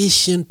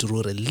education,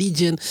 through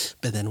religion.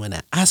 But then when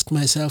I asked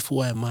myself,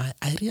 who am I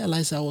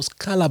realized I was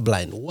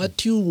colorblind.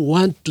 What you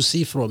want to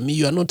see from me,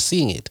 you are not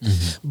seeing it.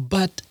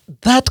 But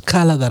that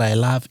color that I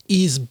love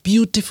is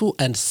beautiful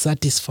and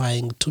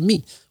satisfying to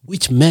me,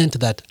 which meant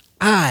that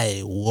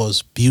I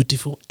was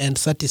beautiful and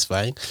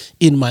satisfying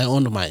in my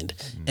own mind.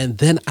 And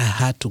then I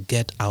had to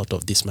get out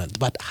of this mind.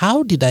 But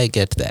how did I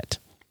get that?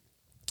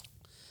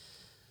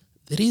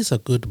 There is a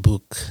good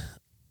book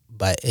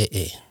by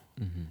AA.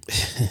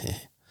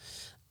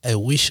 I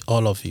wish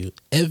all of you,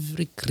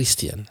 every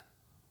Christian,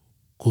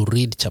 could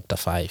read chapter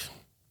 5.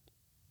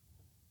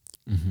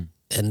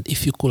 And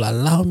if you could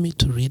allow me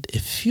to read a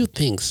few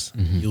things,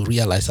 you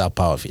realize how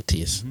powerful it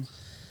is.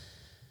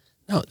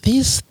 Now,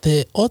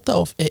 the author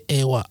of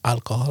AA were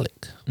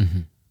alcoholic,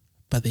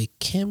 but they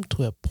came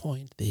to a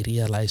point they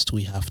realized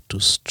we have to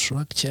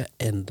structure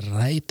and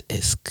write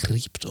a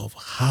script of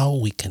how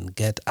we can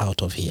get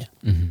out of here.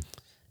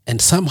 And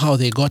somehow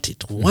they got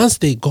it. Once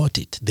they got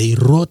it, they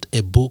wrote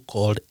a book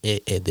called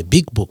AA, the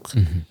big book.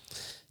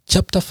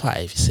 Chapter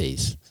 5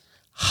 says,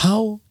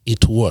 how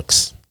it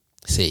works.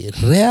 Say,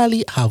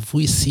 rarely have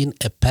we seen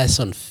a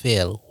person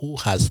fail who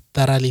has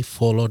thoroughly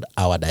followed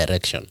our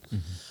direction.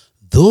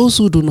 Those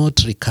who do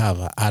not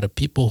recover are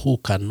people who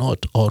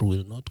cannot or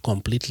will not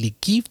completely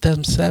give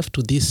themselves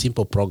to this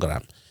simple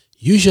program.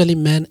 Usually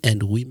men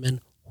and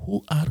women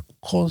who are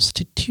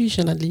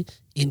constitutionally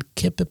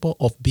incapable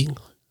of being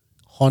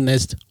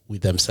honest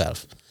with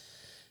themselves.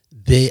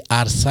 They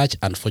are such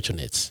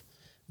unfortunates.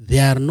 They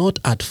are not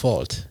at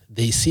fault.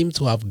 They seem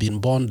to have been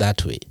born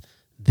that way.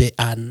 They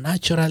are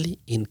naturally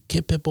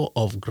incapable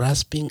of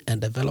grasping and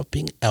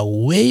developing a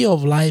way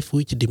of life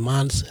which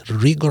demands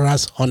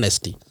rigorous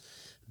honesty.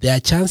 Their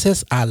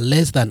chances are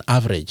less than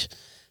average.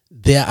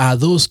 There are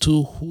those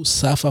too who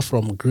suffer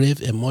from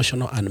grave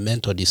emotional and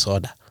mental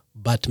disorder,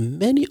 but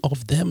many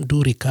of them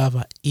do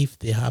recover if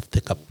they have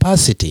the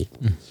capacity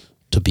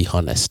to be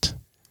honest.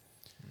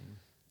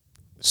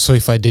 So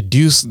if I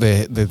deduce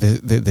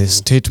the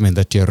statement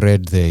that you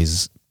read there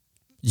is,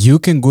 you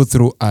can go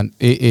through an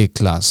AA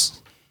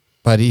class,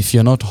 but if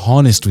you're not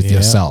honest with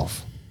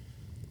yourself,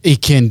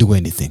 it can't do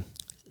anything.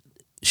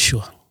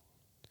 Sure.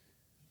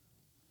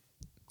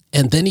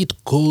 And then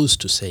it goes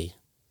to say,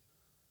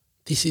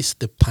 this is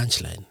the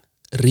punchline.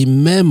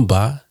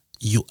 Remember,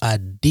 you are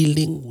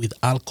dealing with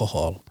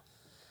alcohol,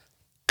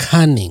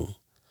 cunning,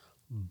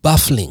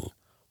 baffling,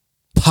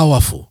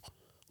 powerful.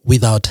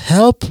 Without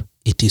help,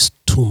 it is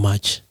too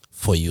much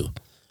for you.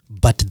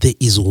 But there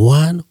is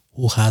one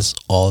who has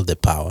all the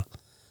power.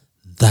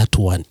 That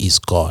one is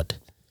God.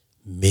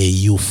 May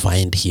you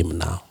find him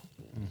now.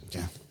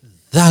 Okay.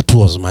 That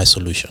was my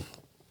solution.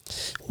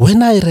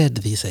 When I read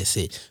this, I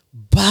say,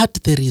 but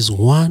there is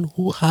one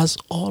who has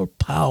all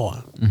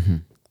power.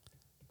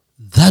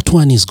 That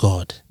one is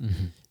God.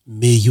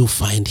 May you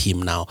find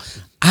him now.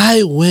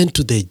 I went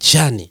to the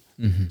journey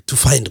to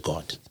find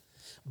God.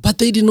 But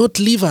they did not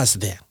leave us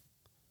there.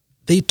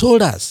 They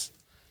told us,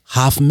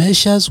 half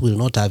measures will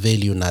not avail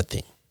you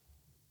nothing.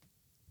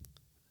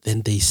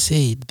 Then they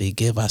said, they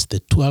gave us the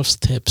 12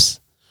 steps,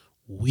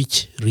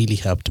 which really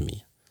helped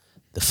me.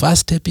 The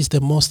first step is the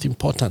most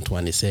important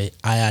one. They say,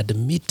 I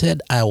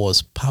admitted I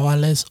was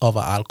powerless over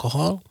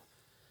alcohol,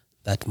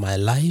 that my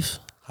life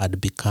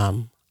had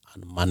become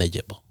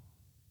unmanageable.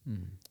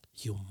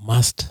 You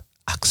must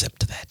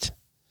accept that.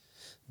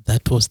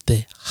 That was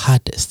the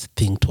hardest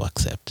thing to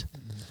accept,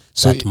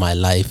 that my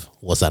life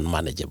was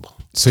unmanageable.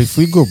 So if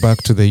we go back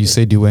to you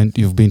said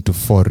you've been to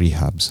 4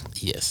 rehabs.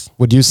 Yes.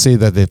 Would you say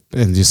that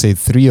and you say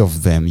 3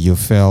 of them you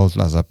felt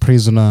as a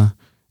prisoner,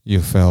 you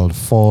felt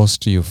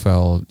forced, you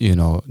felt,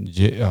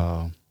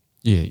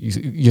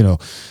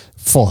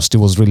 forced. It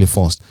was really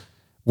forced.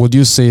 Would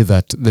you say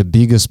that the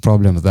biggest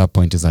problem at that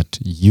point is that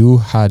you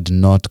had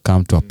not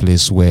come to a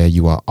place where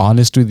you are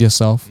honest with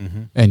yourself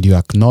and you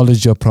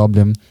acknowledge your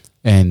problem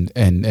and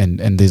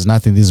there's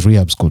nothing these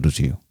rehabs could do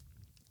to you?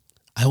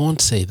 I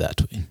won't say that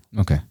way.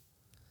 Okay.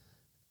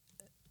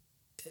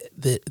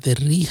 The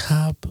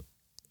rehab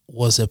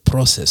was a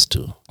process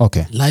too.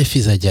 Okay. Life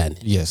is a journey.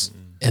 Yes.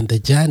 And the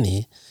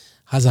journey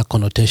has a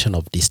connotation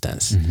of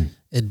distance.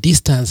 A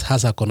distance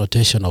has a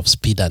connotation of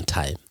speed and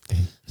time.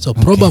 So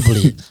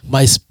probably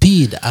my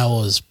speed, I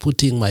was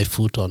putting my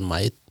foot on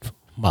my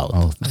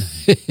mouth.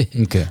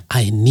 Okay.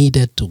 I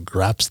needed to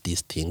grasp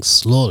these things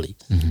slowly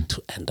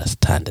to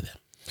understand them.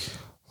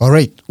 All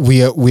right,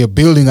 we are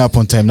building up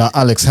on time now.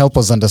 Alex, help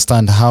us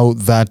understand how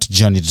that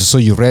journey. So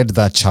you read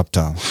that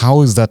chapter.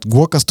 How is that?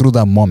 Walk us through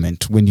that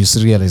moment when you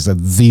realize that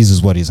this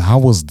is what it is. How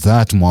was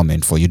that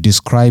moment for you?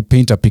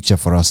 Paint a picture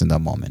for us in that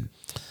moment.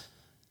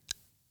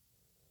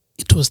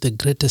 It was the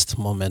greatest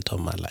moment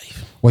of my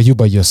life. Were you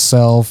by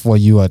yourself? Were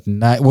you at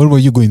night? What were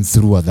you going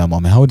through at that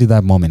moment? How did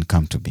that moment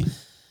come to be?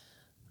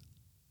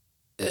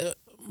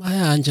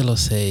 Maya Angelou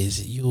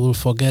says, you will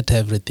forget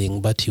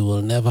everything, but you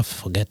will never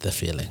forget the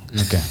feeling.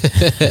 Okay.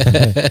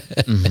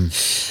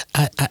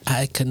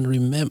 I can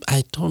remember,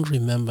 I don't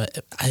remember,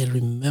 I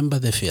remember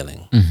the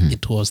feeling.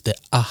 It was the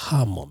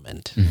aha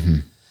moment.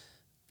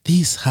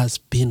 This has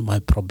been my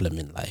problem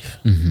in life.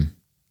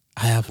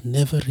 I have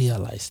never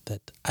realized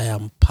that I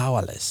am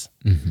powerless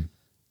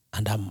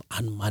and I'm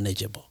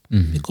unmanageable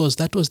because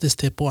that was the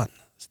step one.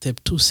 Step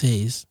two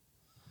says,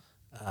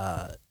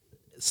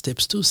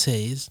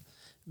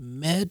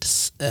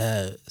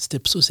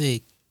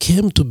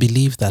 came to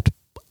believe that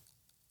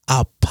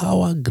a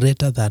power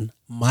greater than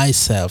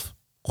myself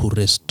could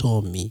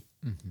restore me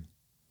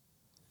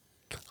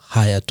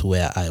higher to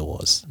where I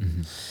was.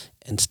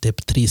 And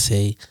step three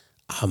say,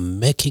 I'm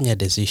making a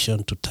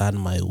decision to turn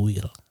my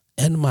will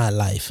and my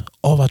life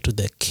over to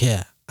the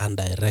care and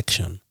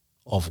direction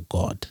of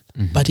God.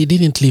 But he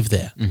didn't live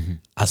there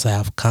as I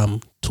have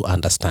come to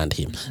understand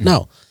him.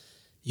 Now,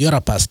 you're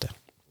a pastor,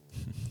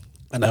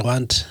 and I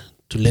want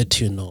to let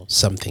you know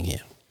something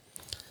here.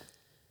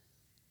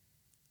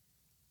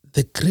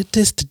 The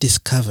greatest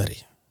discovery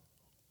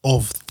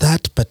of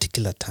that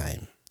particular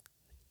time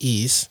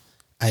is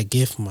I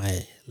gave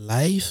my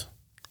life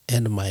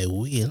and my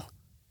will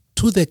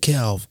to the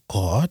care of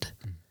God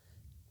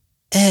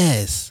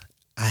as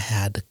I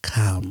had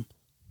come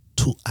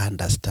to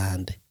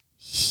understand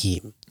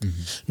him.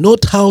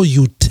 Not how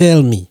you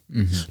tell me,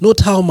 not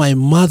how my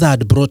mother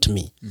had brought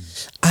me.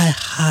 I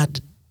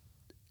had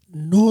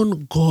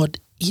known God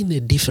in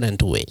a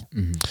different way.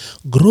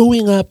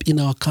 Growing up in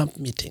our camp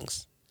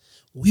meetings,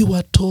 we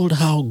were told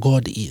how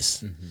God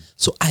is.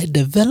 So I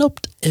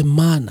developed a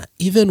manner,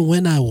 even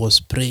when I was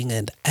praying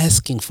and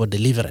asking for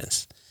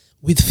deliverance,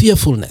 with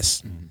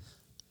fearfulness.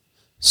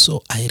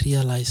 So I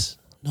realized,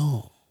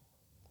 no,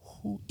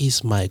 who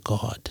is my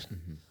God?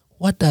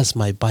 What does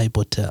my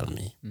Bible tell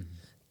me?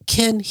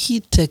 Can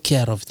he take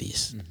care of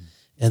this?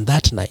 And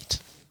that night,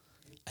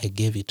 I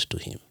gave it to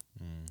him.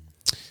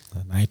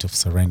 The night of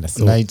surrender.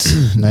 So,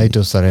 night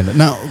of surrender.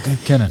 Now,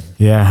 Kenan.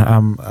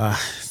 Yeah.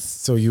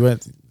 So you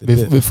went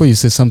before you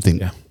say something.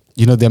 Yeah.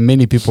 You know, there are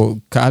many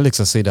people. Alex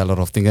has said a lot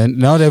of things, and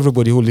not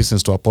everybody who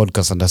listens to our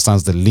podcast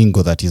understands the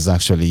lingo that is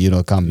actually,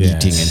 come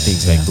meeting and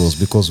things like those,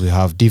 because we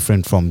have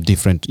different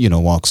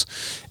walks,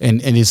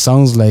 and it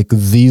sounds like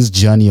this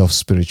journey of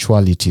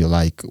spirituality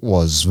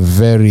was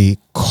very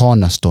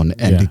cornerstone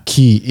and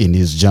key in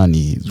his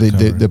journey,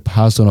 the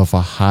person of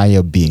a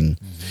higher being.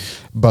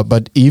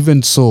 But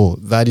even so,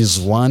 that is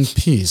one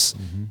piece.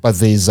 But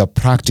there is a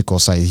practical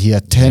side. He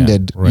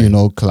attended,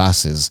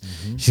 classes.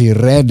 He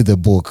read the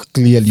book.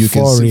 Clearly, you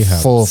can see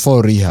four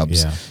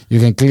rehabs. Yeah. You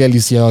can clearly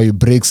see how he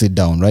breaks it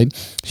down, right?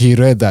 He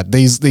read that.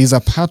 There is a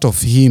part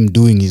of him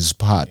doing his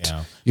part.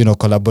 Yeah.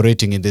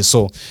 Collaborating in this.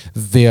 So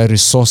there are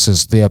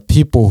resources. There are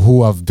people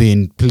who have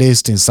been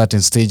placed in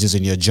certain stages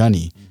in your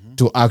journey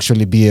to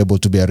actually be able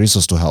to be a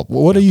resource to help.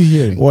 What are you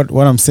hearing? What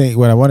I'm saying,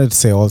 what I wanted to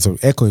say also,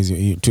 to echo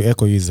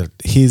you is that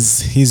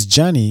his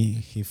journey,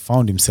 he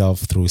found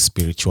himself through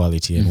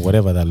spirituality and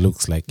whatever that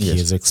looks like. Yes. He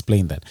has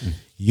explained that.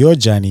 Your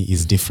journey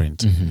is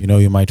different.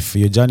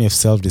 Your journey of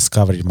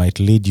self-discovery might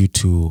lead you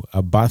to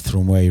a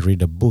bathroom where you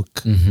read a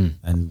book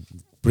and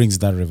brings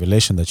that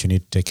revelation that you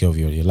need to take care of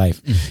your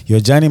life. Your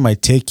journey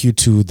might take you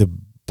to the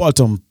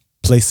bottom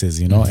places,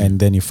 and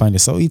then you find it.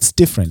 So it's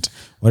different.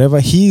 Whatever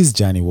his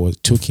journey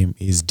took him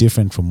is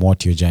different from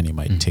what your journey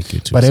might take you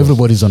to. But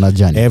everybody's on a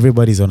journey.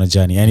 Everybody's on a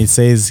journey, and it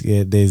says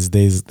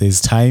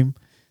there's time,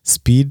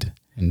 speed,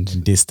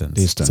 and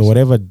distance. So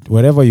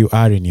wherever you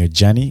are in your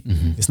journey,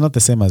 it's not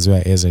the same as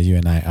where Ezra, you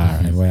and I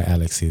are, and where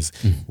Alex is.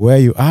 Where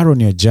you are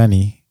on your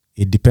journey,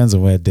 it depends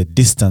on where the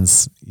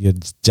distance your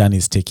journey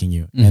is taking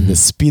you, and the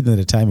speed and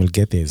the time you'll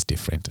get there is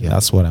different. Yeah.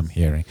 That's what I'm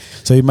hearing.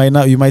 So you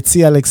might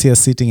see Alex here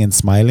sitting and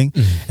smiling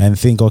and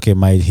think, okay,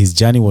 his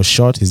journey was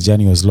short, his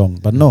journey was long,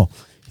 but no,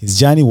 his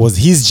journey was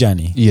his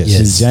journey. Yes.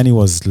 His journey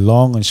was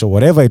long and short,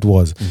 whatever it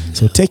was.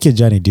 So take your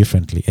journey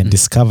differently and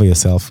discover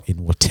yourself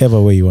in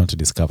whatever way you want to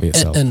discover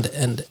yourself.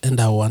 And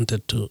I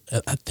wanted to,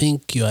 I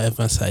think you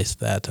emphasized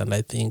that, and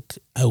I think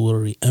I will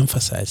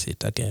re-emphasize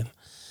it again.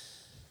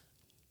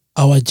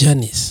 Our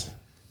journeys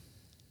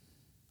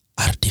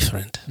are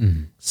different.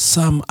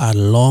 Some are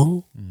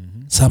long,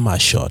 some are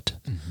short.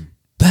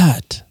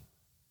 But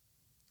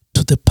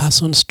to the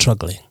person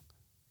struggling,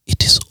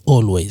 it is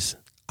always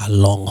a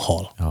long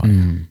haul.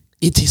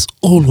 It is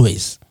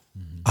always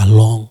a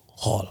long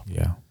haul.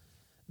 Yeah.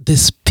 The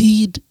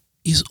speed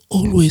is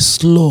always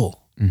slow,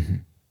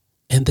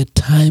 and the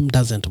time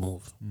doesn't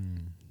move.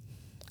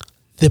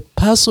 The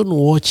person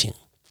watching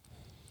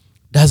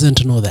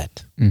doesn't know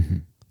that.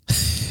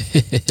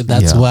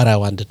 That's what I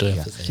wanted to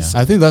emphasize.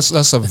 I think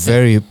that's a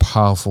very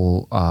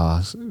powerful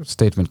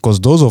statement, because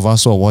those of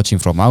us who are watching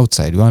from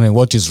outside, we wondering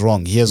what is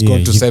wrong. He has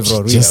gone to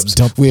several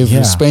rehabs. We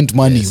have spent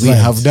money. We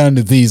have done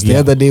this. The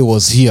other day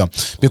was here,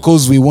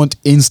 because we want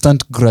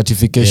instant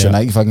gratification,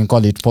 if I can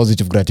call it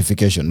positive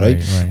gratification,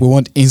 right? We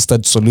want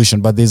instant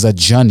solution, but there's a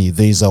journey,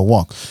 there's a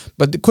walk.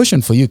 But the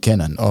question for you,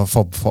 Kenan, or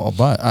for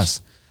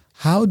us,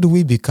 how do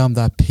we become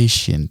that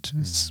patient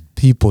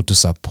people to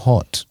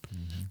support?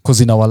 Because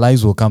in our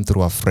lives will come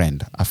through a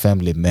friend, a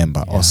family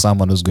member, or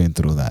someone who's going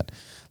through that.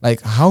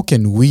 Like, how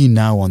can we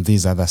now on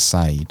this other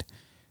side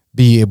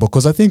be able,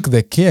 because I think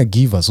the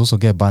caregivers also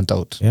get burnt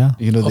out. Yeah.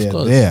 You know,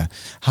 they're there.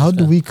 How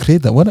do we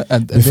create that?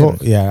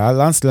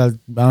 I'll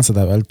answer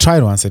that. I'll try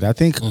to answer it. I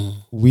think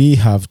we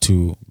have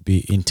to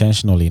be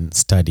intentional in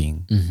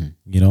studying.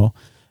 You know,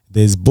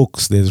 there's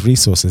books, there's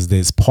resources,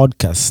 there's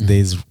podcasts,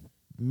 there's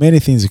many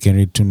things you can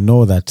read to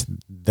know that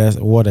that's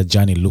what a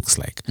journey looks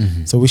like.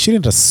 So we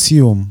shouldn't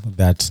assume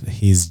that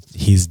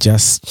he's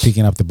just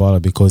picking up the ball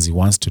because he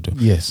wants to do.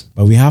 Yes.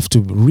 But we have to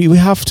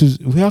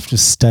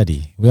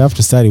study. We have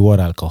to study what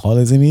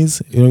alcoholism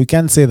is. You know, we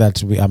can't say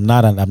that I'm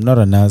not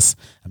a nurse,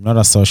 I'm not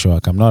a social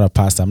worker, I'm not a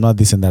pastor, I'm not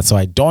this and that. So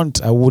I don't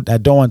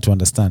want to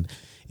understand.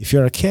 If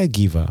you're a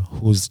caregiver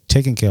who's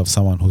taking care of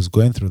someone who's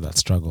going through that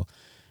struggle,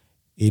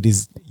 it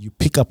is, you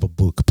pick up a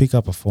book, pick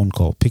up a phone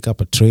call, pick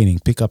up a training,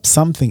 pick up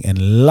something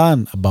and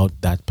learn about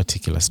that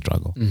particular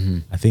struggle.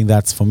 I think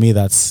that's, for me,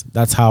 that's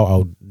how I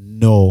would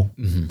know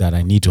that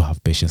I need to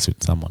have patience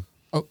with someone.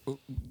 Oh,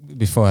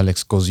 before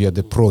Alex, because you're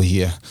the pro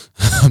here,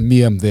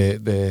 me, I'm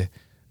the.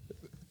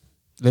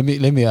 Let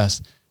me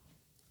ask.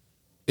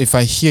 If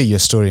I hear your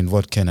story and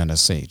what Kenan has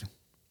said,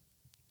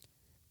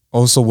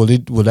 also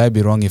would I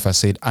be wrong if I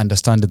said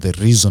understand the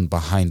reason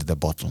behind the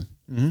bottle?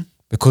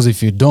 Because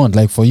if you don't,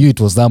 like for you, it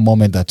was that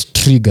moment that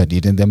triggered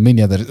it, and there are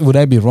many other. Would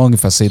I be wrong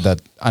if I say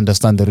that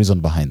understand the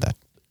reason behind that?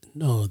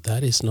 No,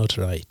 that is not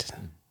right.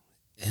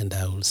 And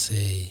I will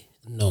say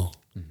no.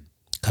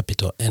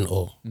 Capital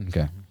N-O.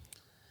 Okay.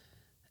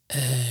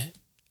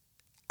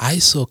 I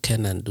saw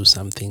Kenan do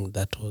something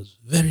that was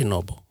very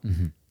noble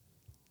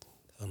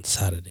on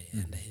Saturday,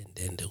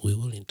 and we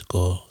wouldn't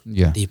go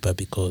deeper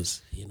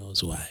because he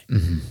knows why.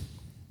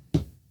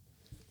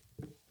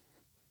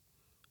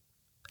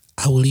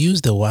 I will use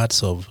the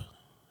words of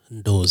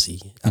Ndozi,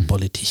 a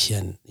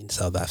politician in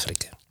South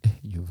Africa.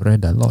 You've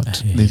read a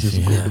lot. This is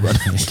good. But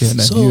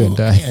so you and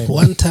I.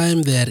 One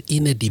time they're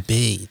in a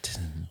debate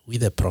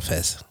with a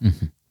professor.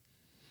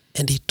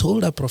 And he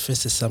told a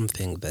professor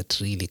something that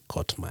really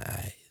caught my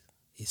eye.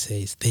 He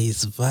says, there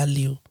is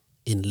value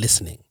in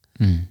listening.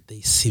 There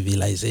is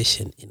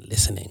civilization in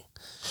listening.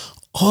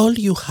 All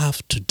you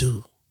have to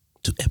do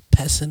to a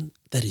person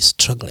that is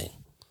struggling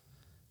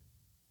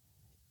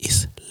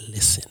is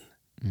listen.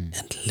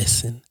 And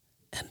listen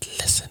and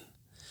listen.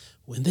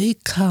 When they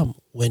come,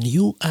 when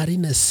you are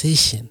in a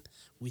session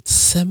with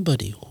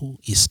somebody who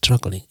is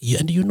struggling,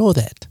 and you know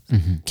that,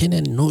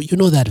 Kenan, you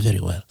know that very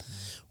well.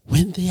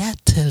 When they are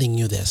telling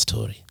you their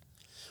story,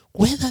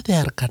 whether they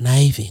are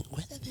conniving,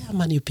 whether they are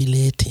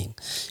manipulating,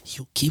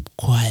 you keep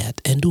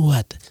quiet and do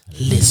what?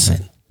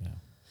 Listen.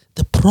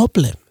 The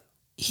problem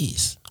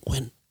is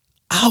when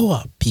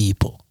our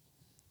people,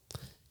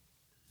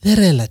 the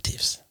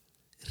relatives,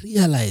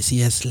 realize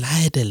he has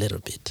lied a little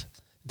bit,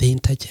 they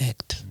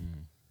interject.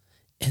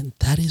 And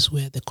that is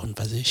where the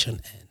conversation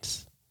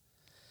ends.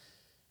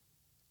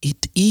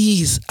 It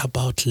is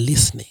about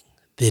listening.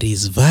 There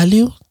is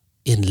value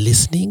in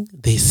listening.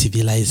 There is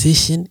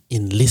civilization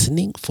in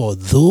listening for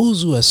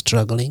those who are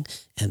struggling,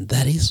 and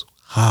that is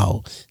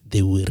how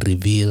they will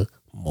reveal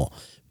more.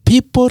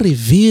 People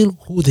reveal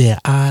who they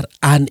are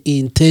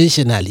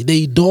unintentionally.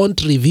 They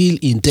don't reveal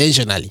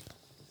intentionally.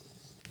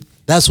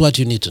 That's what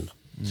you need to know.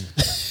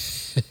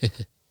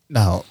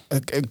 Now,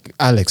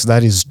 Alex,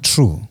 that is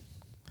true.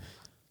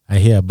 I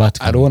hear but.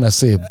 I don't want to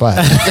say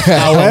but.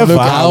 However,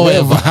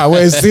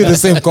 I see the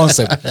same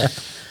concept.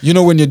 You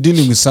know, when you're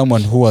dealing with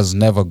someone who has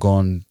never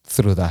gone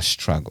through that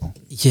struggle.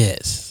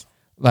 Yes.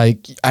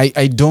 Like,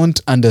 I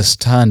don't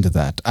understand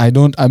that. I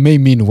may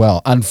mean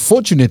well.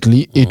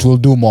 Unfortunately, it will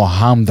do more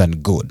harm than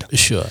good.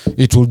 Sure.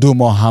 It will do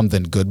more harm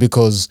than good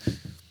because,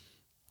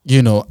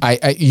 you know,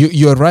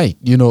 you're right.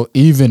 You know,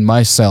 even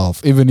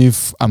myself, even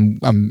if I'm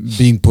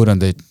being put on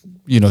the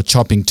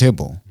chopping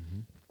table.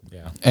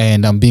 Yeah.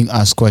 And I'm being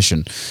asked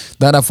question.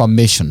 That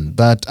affirmation,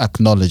 that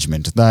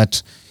acknowledgement,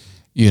 that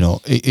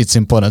it's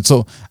important.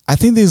 So I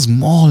think there's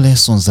more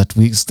lessons that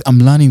I'm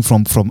learning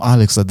from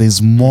Alex, that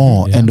there's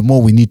more and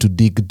more we need to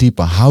dig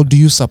deeper. How do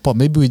you support?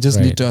 Maybe we just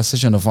need to a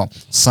session of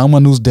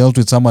someone who's dealt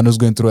with someone who's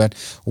going through it,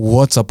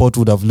 what support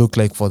would have looked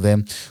like for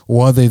them,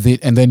 what they did,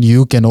 and then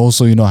you can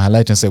also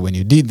highlight and say, when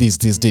you did this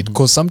did,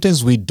 because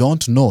sometimes we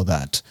don't know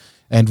that,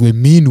 and we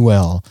mean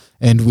well,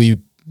 and we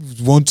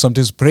won't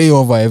sometimes pray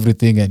over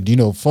everything, and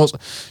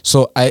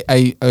so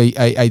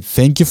I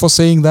thank you for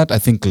saying that. I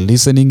think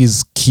listening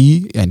is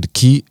key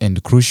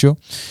and crucial,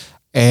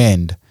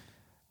 and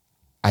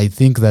I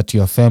think that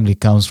your family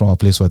comes from a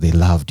place where they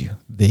loved you,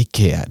 they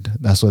cared.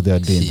 That's what they are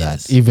doing.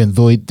 That even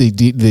though it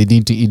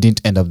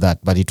didn't end up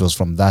that, but it was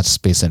from that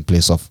space and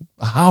place of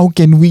how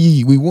can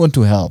we want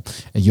to help.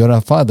 And you're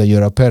a father,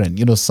 you're a parent.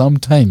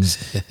 Sometimes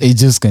it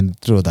just can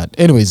throw that.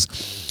 Anyways,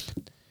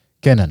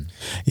 Kenan.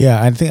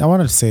 Yeah, I think I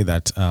wanted to say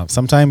that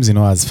sometimes,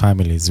 as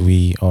families,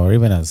 or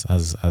even as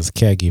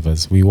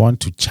caregivers, we want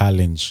to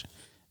challenge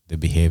the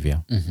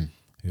behavior. Mm-hmm.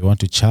 We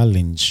want to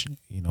challenge,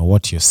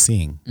 what you're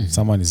seeing. Mm-hmm. If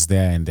someone is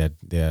there and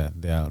they're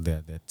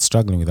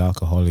struggling with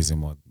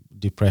alcoholism or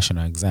depression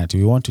or anxiety,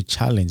 we want to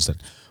challenge that.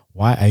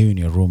 Why are you in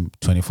your room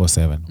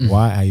 24/7? Mm-hmm.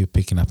 Why are you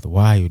picking up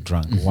why are you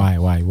drunk?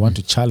 Mm-hmm. Why? We want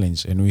to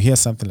challenge, and we hear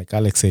something like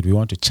Alex said, we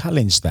want to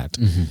challenge that.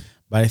 Mm-hmm.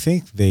 But I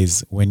think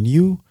when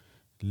you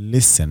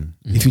listen,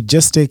 if you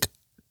just take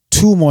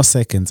 2 more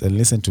seconds and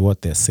listen to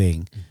what they're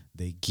saying,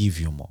 they give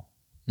you more.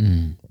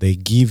 They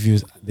give you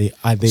so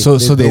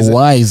the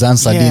why is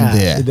answered in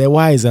there. The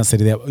why is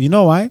answered there. You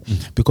know why?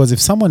 Because if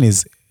someone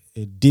is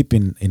deep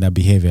in a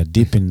behavior,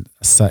 deep in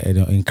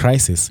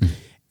crisis,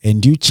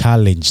 and you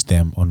challenge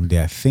them on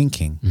their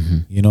thinking,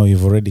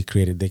 you've already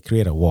they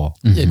create a wall.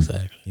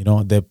 Exactly.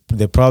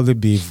 They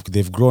probably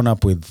they've grown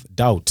up with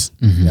doubt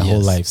their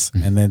whole lives,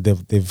 and then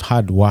they've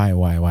had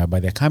why,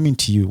 but they're coming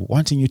to you,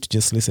 wanting you to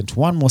just listen to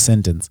one more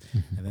sentence,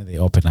 and then they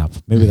open up.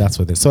 Maybe that's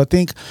what so I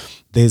think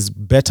there's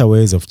better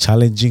ways of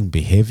challenging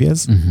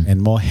behaviors and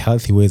more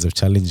healthy ways of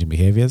challenging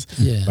behaviors.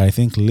 Yeah. But I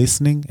think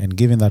listening and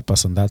giving that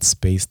person that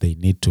space they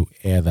need to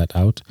air that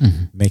out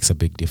makes a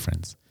big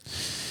difference.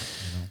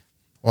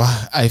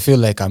 Well, I feel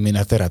like I'm in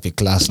a therapy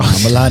class now.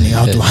 I'm learning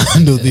how to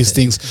handle these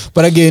things.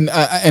 But again,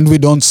 and we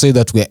don't say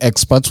that we're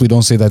experts. We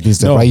don't say that this is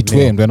the right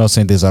way, and we're not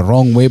saying there's a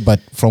wrong way. But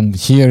from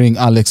hearing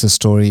Alex's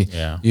story,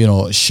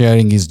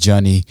 sharing his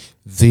journey,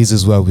 this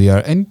is where we are.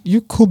 And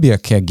you could be a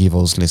caregiver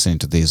who's listening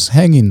to this.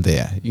 Hang in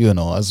there.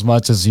 As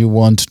much as you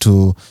want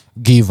to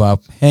give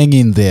up, hang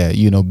in there.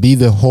 Be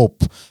the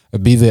hope.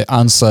 Be the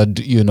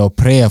answered,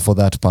 prayer for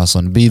that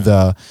person. Be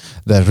the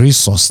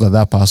resource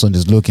that person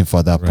is looking for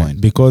at that point.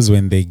 Because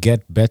when they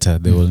get better,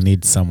 they will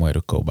need somewhere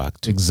to go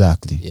back to.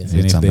 Exactly. Yeah.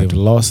 And if they've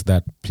lost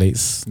that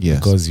place,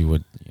 because you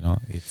would,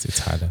 it's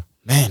harder.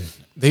 Man,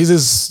 this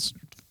is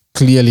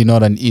clearly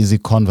not an easy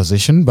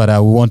conversation, but I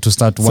want to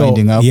start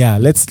winding up. Yeah,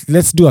 let's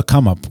do a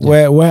come up.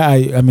 Yeah. Where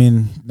I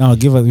mean, now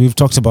we've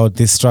talked about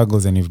these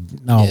struggles, and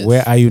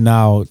where are you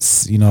now?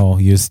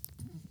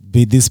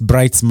 Be this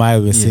bright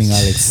smile we're seeing,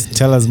 Alex.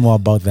 Tell us more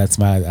about that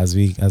smile as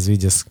we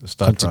just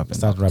start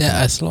wrapping. Yeah,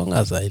 as long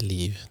as I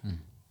live,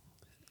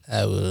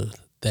 I will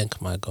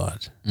thank my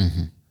God.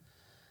 Mm-hmm.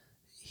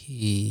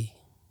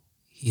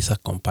 He's a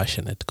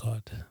compassionate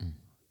God.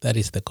 That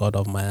is the God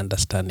of my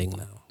understanding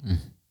now.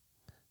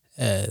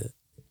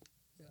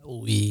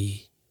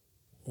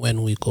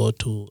 When we go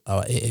to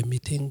our AA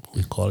meeting,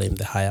 we call him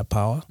the higher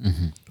power.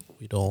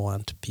 We don't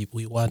want people.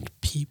 We want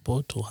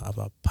people to have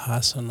a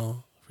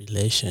personal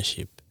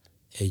relationship,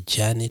 a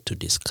journey to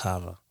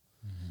discover,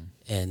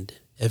 and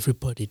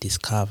everybody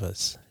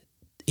discovers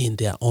in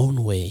their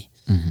own way.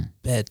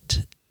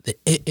 But the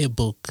AA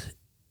book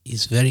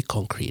is very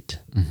concrete.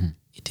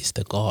 It is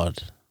the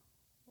God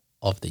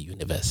of the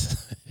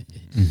universe.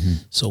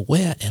 So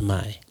where am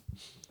I?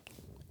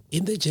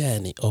 In the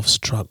journey of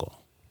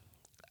struggle,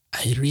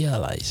 I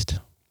realized,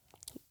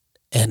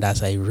 and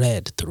as I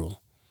read through,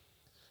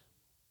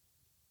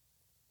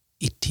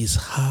 it is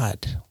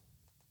hard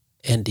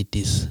and it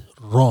is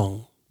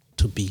wrong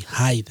to be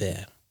high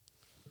there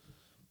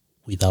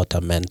without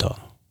a mentor.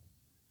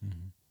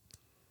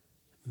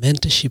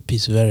 Mentorship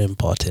is very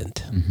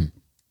important.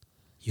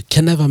 You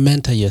can never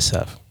mentor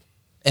yourself.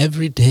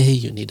 Every day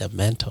you need a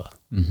mentor.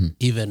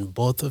 Even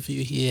both of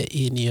you here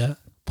in your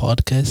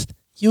podcast,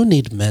 you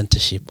need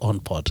mentorship on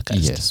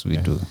podcast. Yes, we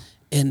do.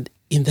 And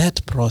in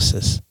that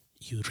process,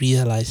 you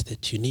realize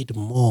that you need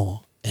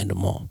more and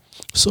more.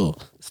 So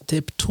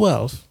step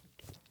 12,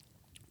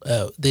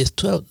 there's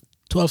 12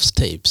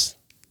 steps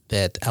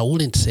that I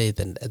wouldn't say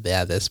the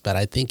others, but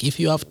I think if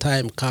you have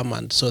time, come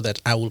and so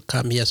that I will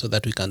come here so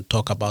that we can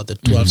talk about the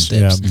 12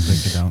 steps. Yeah,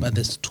 break it down. But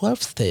there's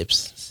 12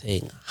 steps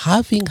saying,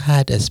 having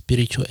had a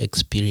spiritual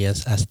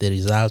experience as the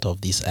result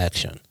of this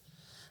action,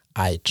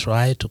 I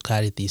try to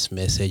carry this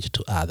message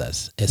to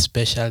others,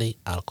 especially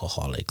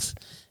alcoholics,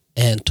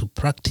 and to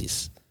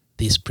practice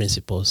these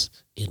principles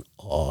in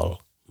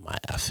all my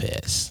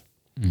affairs.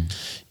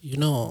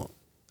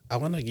 I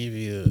want to give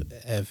you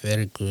a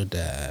very good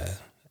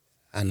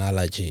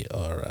analogy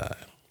or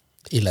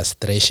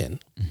illustration.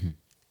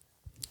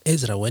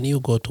 Ezra, when you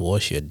go to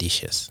wash your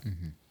dishes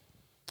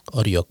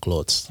or your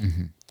clothes,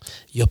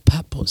 your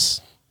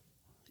purpose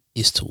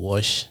is to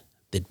wash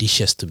the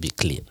dishes to be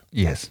clean.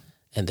 Yes.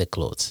 And the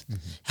clothes.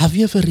 Have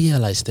you ever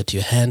realized that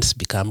your hands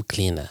become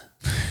cleaner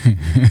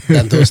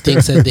than those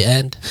things at the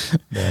end?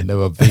 No, I've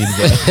never been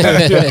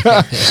there.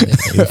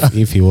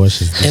 if he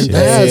washes dishes. And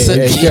that's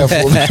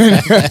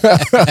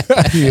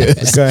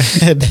Yes. Go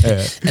ahead.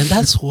 And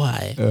that's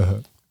why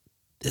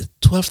the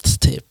 12th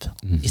step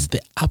is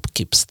the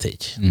upkeep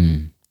stage.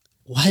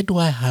 Why do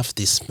I have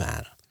this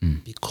smile?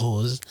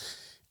 Because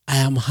I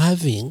am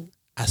having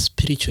a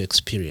spiritual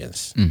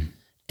experience.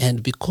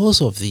 And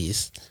because of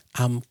this,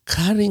 I'm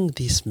carrying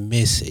this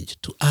message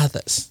to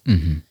others.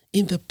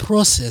 In the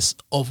process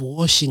of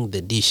washing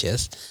the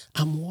dishes,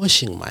 I'm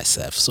washing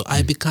myself. So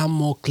I become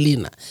more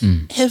cleaner.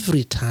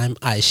 Every time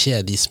I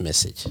share this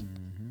message,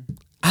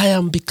 I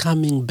am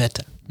becoming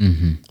better.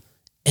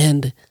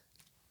 And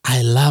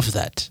I love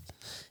that.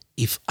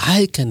 If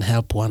I can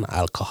help one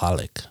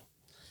alcoholic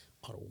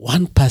or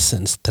one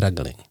person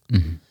struggling,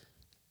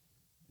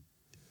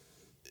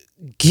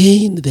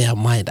 gain their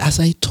mind. As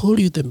I told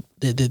you,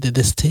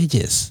 the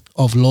stages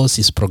of loss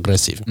is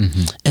progressive.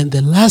 And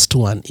the last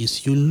one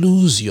is you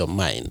lose your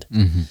mind.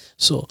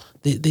 So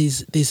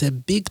there's a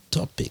big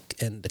topic,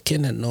 and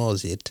Kenan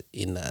knows it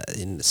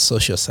in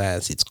social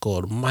science. It's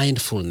called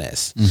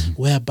mindfulness,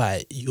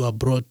 whereby you are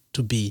brought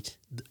to be,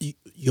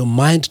 your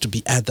mind to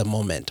be at the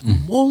moment.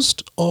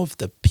 Most of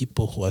the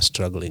people who are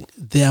struggling,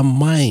 their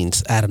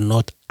minds are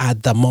not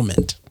at the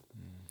moment.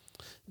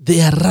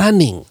 They are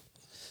running.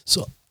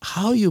 So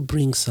how you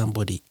bring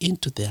somebody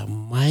into their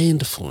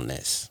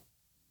mindfulness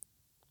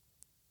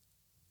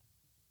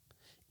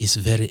is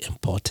very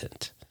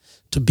important.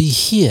 To be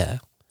here,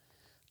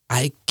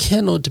 I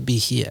cannot be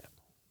here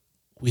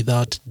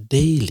without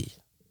daily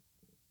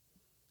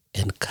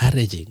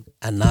encouraging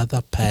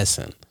another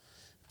person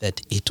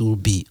that it will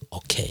be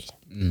okay.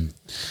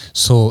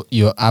 So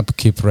your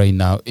upkeep right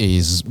now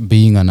is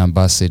being an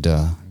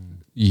ambassador,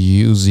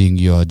 using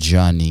your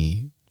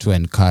journey to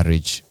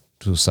encourage,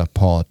 to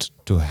support,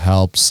 to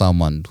help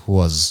someone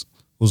who's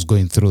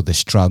going through the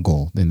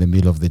struggle in the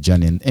middle of the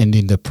journey. And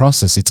in the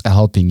process, it's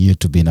helping you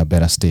to be in a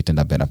better state and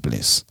a better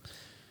place.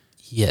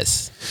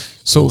 Yes.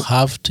 So you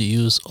have to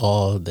use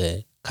all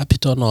the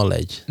capital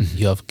knowledge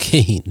you have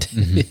gained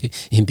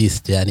in this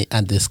journey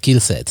and the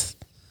skill sets.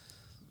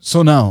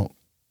 So now,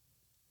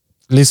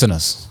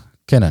 listeners,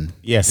 Kenan,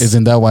 Yes.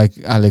 isn't that why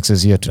Alex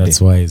is here today?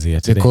 That's why he's here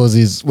today.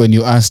 Because when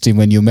you asked him,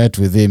 when you met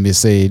with him, he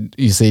said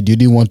you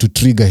didn't want to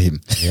trigger him.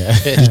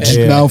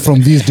 Yeah. Now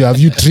from this, have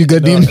you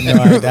triggered him?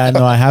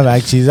 No, I have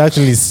actually. He's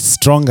actually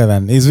stronger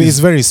than he's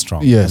very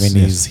strong. Yes, I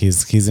mean, yes.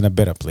 he's in a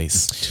better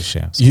place to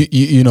share. So.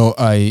 You know,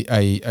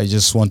 I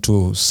just want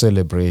to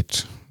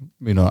celebrate,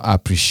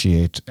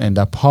 appreciate and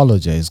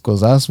apologize,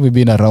 because as we've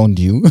been around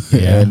you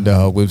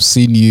and we've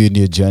seen you in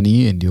your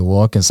journey and your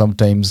work, and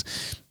sometimes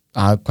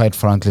quite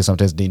frankly,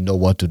 sometimes they know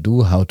what to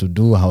do, how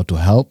to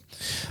help.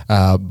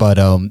 But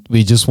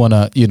we just want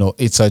to,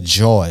 it's a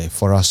joy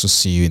for us to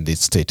see you in this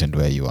state and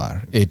where you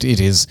are. It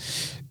is,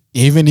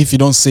 even if you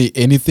don't say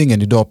anything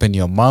and you don't open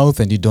your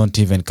mouth and you don't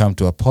even come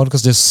to a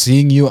podcast, just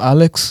seeing you,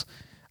 Alex,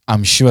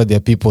 I'm sure there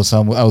are people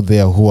somewhere out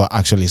there who are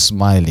actually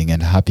smiling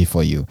and happy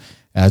for you.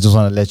 And I just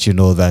want to let you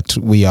know that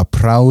we are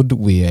proud,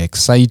 we are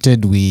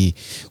excited, we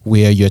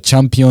are your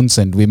champions,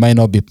 and we might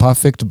not be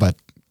perfect, but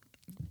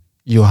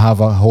you have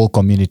a whole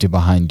community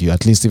behind you.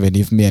 At least even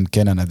if me and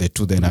Kenan are the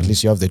two, then at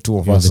least you have the two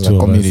of us as a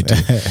community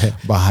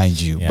behind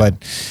you. Yeah. But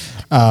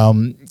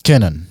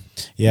Kenan.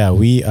 Yeah,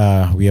 we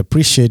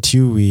appreciate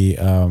you.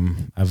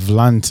 I've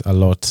learned a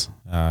lot.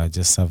 I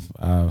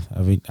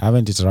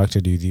haven't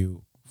interacted with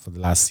you for the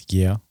last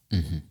year,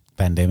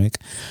 pandemic.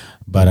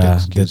 But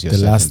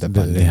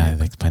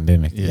the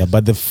pandemic. Yes. Yeah,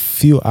 but the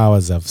few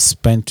hours I've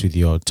spent with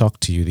you or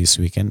talked to you this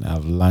weekend,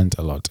 I've learned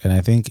a lot. And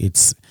I think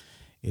it's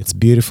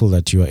beautiful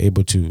that you are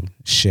able to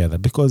share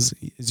that, because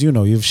as you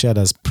know, you've shared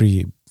us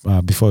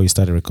before we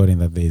started recording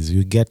that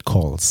you get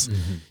calls,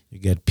 you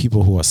get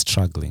people who are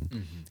struggling,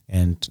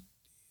 and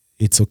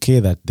it's okay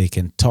that they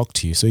can talk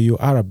to you. So you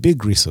are a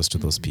big resource to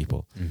those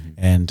people,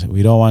 and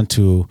we don't want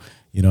to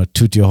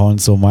toot your horn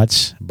so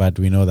much, but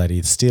we know that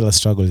it's still a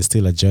struggle, it's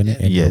still a journey,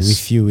 and we're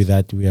with you with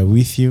that. We are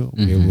with you.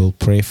 We will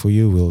pray for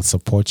you. We'll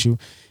support you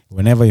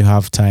whenever you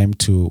have time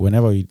to.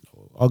 Whenever we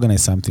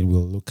organize something,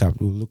 we'll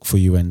look for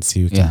you and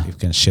see if you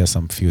can share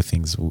some few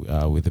things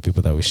with the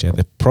people that we share,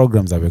 the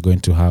programs that we're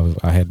going to have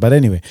ahead. But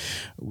anyway,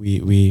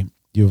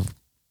 you've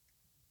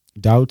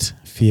doubt,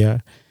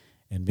 fear,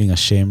 and being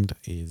ashamed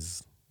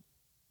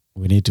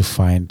we need to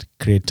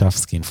create tough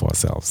skin for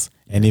ourselves.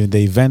 And in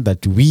the event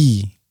that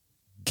we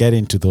get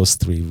into those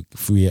three,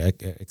 if we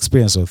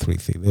experience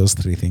those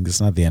three things,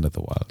 it's not the end of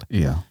the world.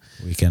 Yeah,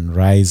 we can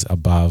rise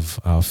above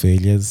our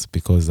failures,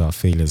 because our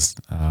failures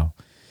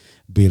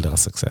build our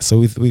success. So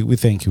we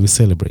thank you. We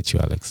celebrate you,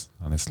 Alex,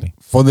 honestly.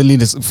 For the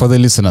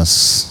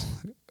listeners,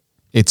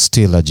 it's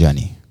still a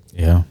journey.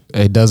 Yeah.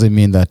 it doesn't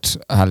mean that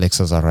Alex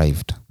has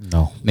arrived.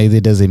 No.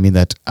 Neither does it mean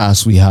that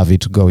as we have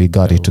it, we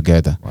got it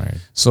together. Right.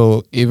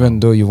 So even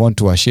though you want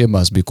to shame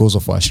us because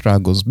of our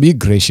struggles, be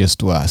gracious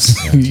to us.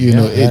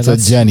 Yeah. It's a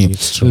journey.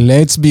 It's true.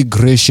 Let's be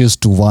gracious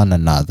to one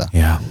another.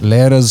 Yeah.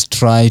 Let us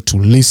try to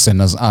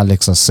listen, as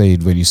Alex has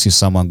said, when you see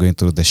someone going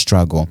through the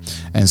struggle,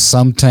 and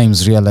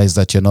sometimes realize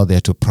that you're not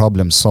there to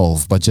problem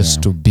solve, but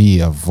just to be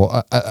a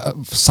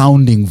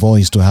sounding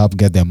voice to help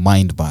get their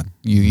mind back.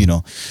 You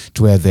know,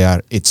 to where they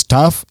are. It's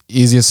tough,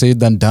 easier said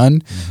than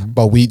done,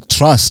 but we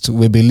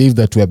believe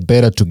that we're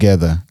better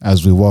together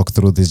as we walk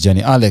through this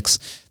journey. Alex,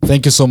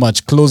 thank you so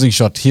much. Closing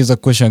shot. Here's a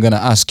question I'm going to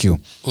ask you.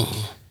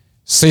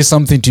 Say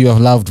something to your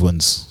loved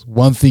ones.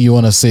 One thing you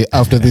want to say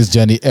after this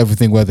journey,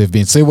 everything where they've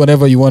been. Say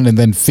whatever you want and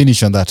then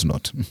finish on that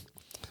note.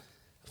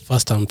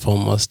 First and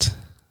foremost,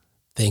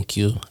 thank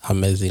you,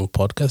 amazing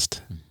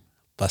podcast,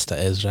 Pastor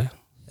Ezra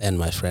and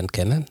my friend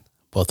Kenan.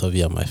 Both of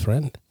you are my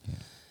friend.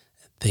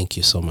 Thank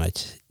you so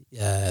much.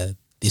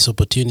 This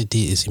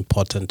opportunity is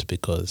important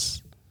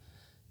because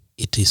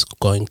it is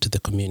going to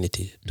the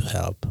community to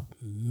help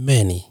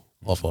many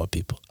of our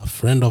people. A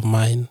friend of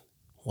mine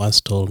once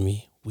told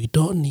me, we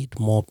don't need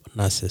more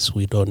nurses,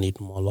 we don't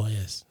need more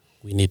lawyers,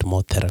 we need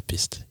more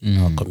therapists in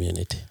our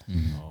community.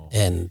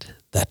 And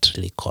that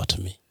really caught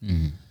me.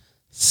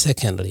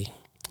 Secondly,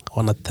 I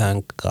want to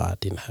thank God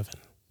in heaven.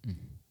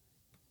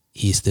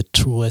 He's the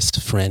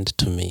truest friend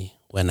to me.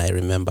 When I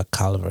remember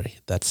Calvary,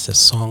 that's a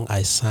song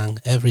I sang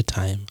every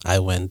time I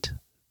went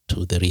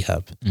to the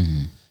rehab.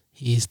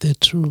 He's the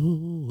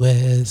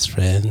truest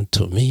friend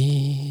to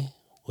me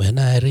when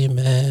I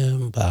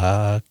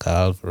remember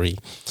Calvary.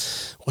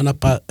 I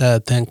want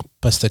to thank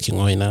Pastor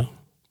Kingoina,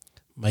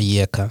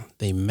 Mayeka.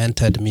 They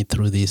mentored me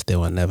through this. They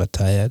were never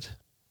tired.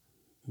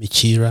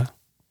 Michira,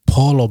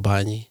 Paul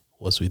Obani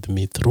was with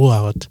me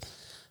throughout.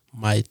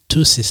 My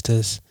two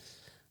sisters,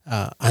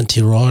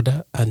 Auntie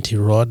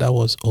Rhoda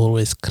was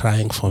always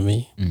crying for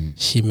me.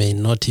 She may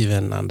not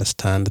even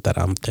understand that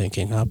I'm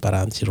thanking her, but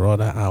Auntie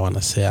Rhoda, I want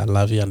to say I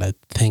love you and I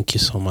thank you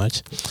so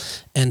much.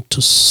 And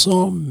to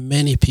so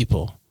many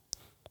people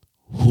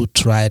who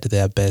tried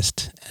their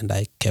best and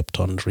I kept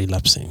on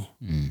relapsing.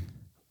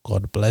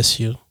 God bless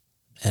you.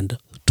 And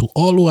to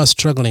all who are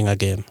struggling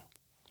again,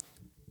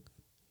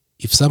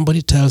 if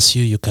somebody tells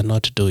you you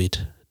cannot do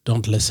it,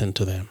 don't listen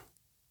to them.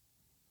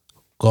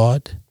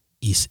 God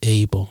is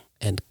able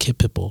and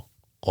capable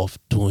of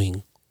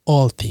doing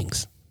all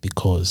things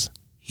because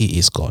he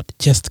is God.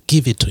 Just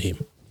give it to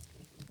him.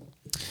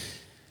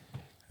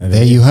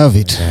 There you have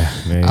it.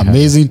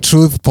 Amazing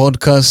Truth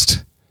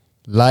Podcast.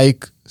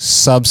 Like,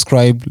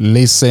 subscribe,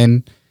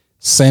 listen,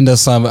 send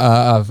us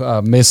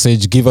a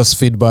message, give us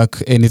feedback.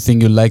 Anything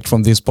you liked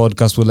from this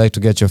podcast, we'd like to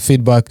get your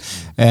feedback.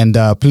 And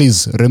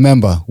please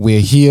remember,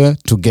 we're here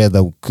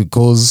together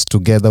because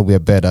together we're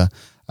better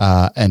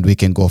and we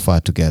can go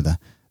far together.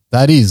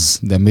 That is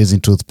the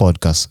Amazing Truth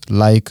Podcast.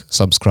 Like,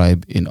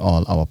 subscribe in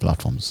all our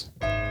platforms.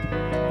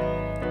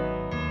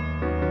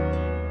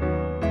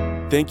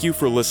 Thank you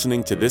for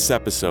listening to this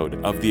episode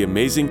of the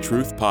Amazing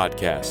Truth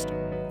Podcast.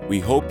 We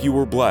hope you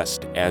were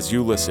blessed as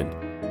you listened.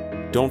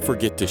 Don't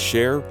forget to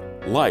share,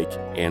 like,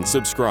 and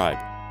subscribe.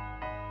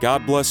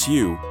 God bless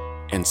you,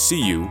 and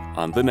see you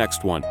on the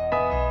next one.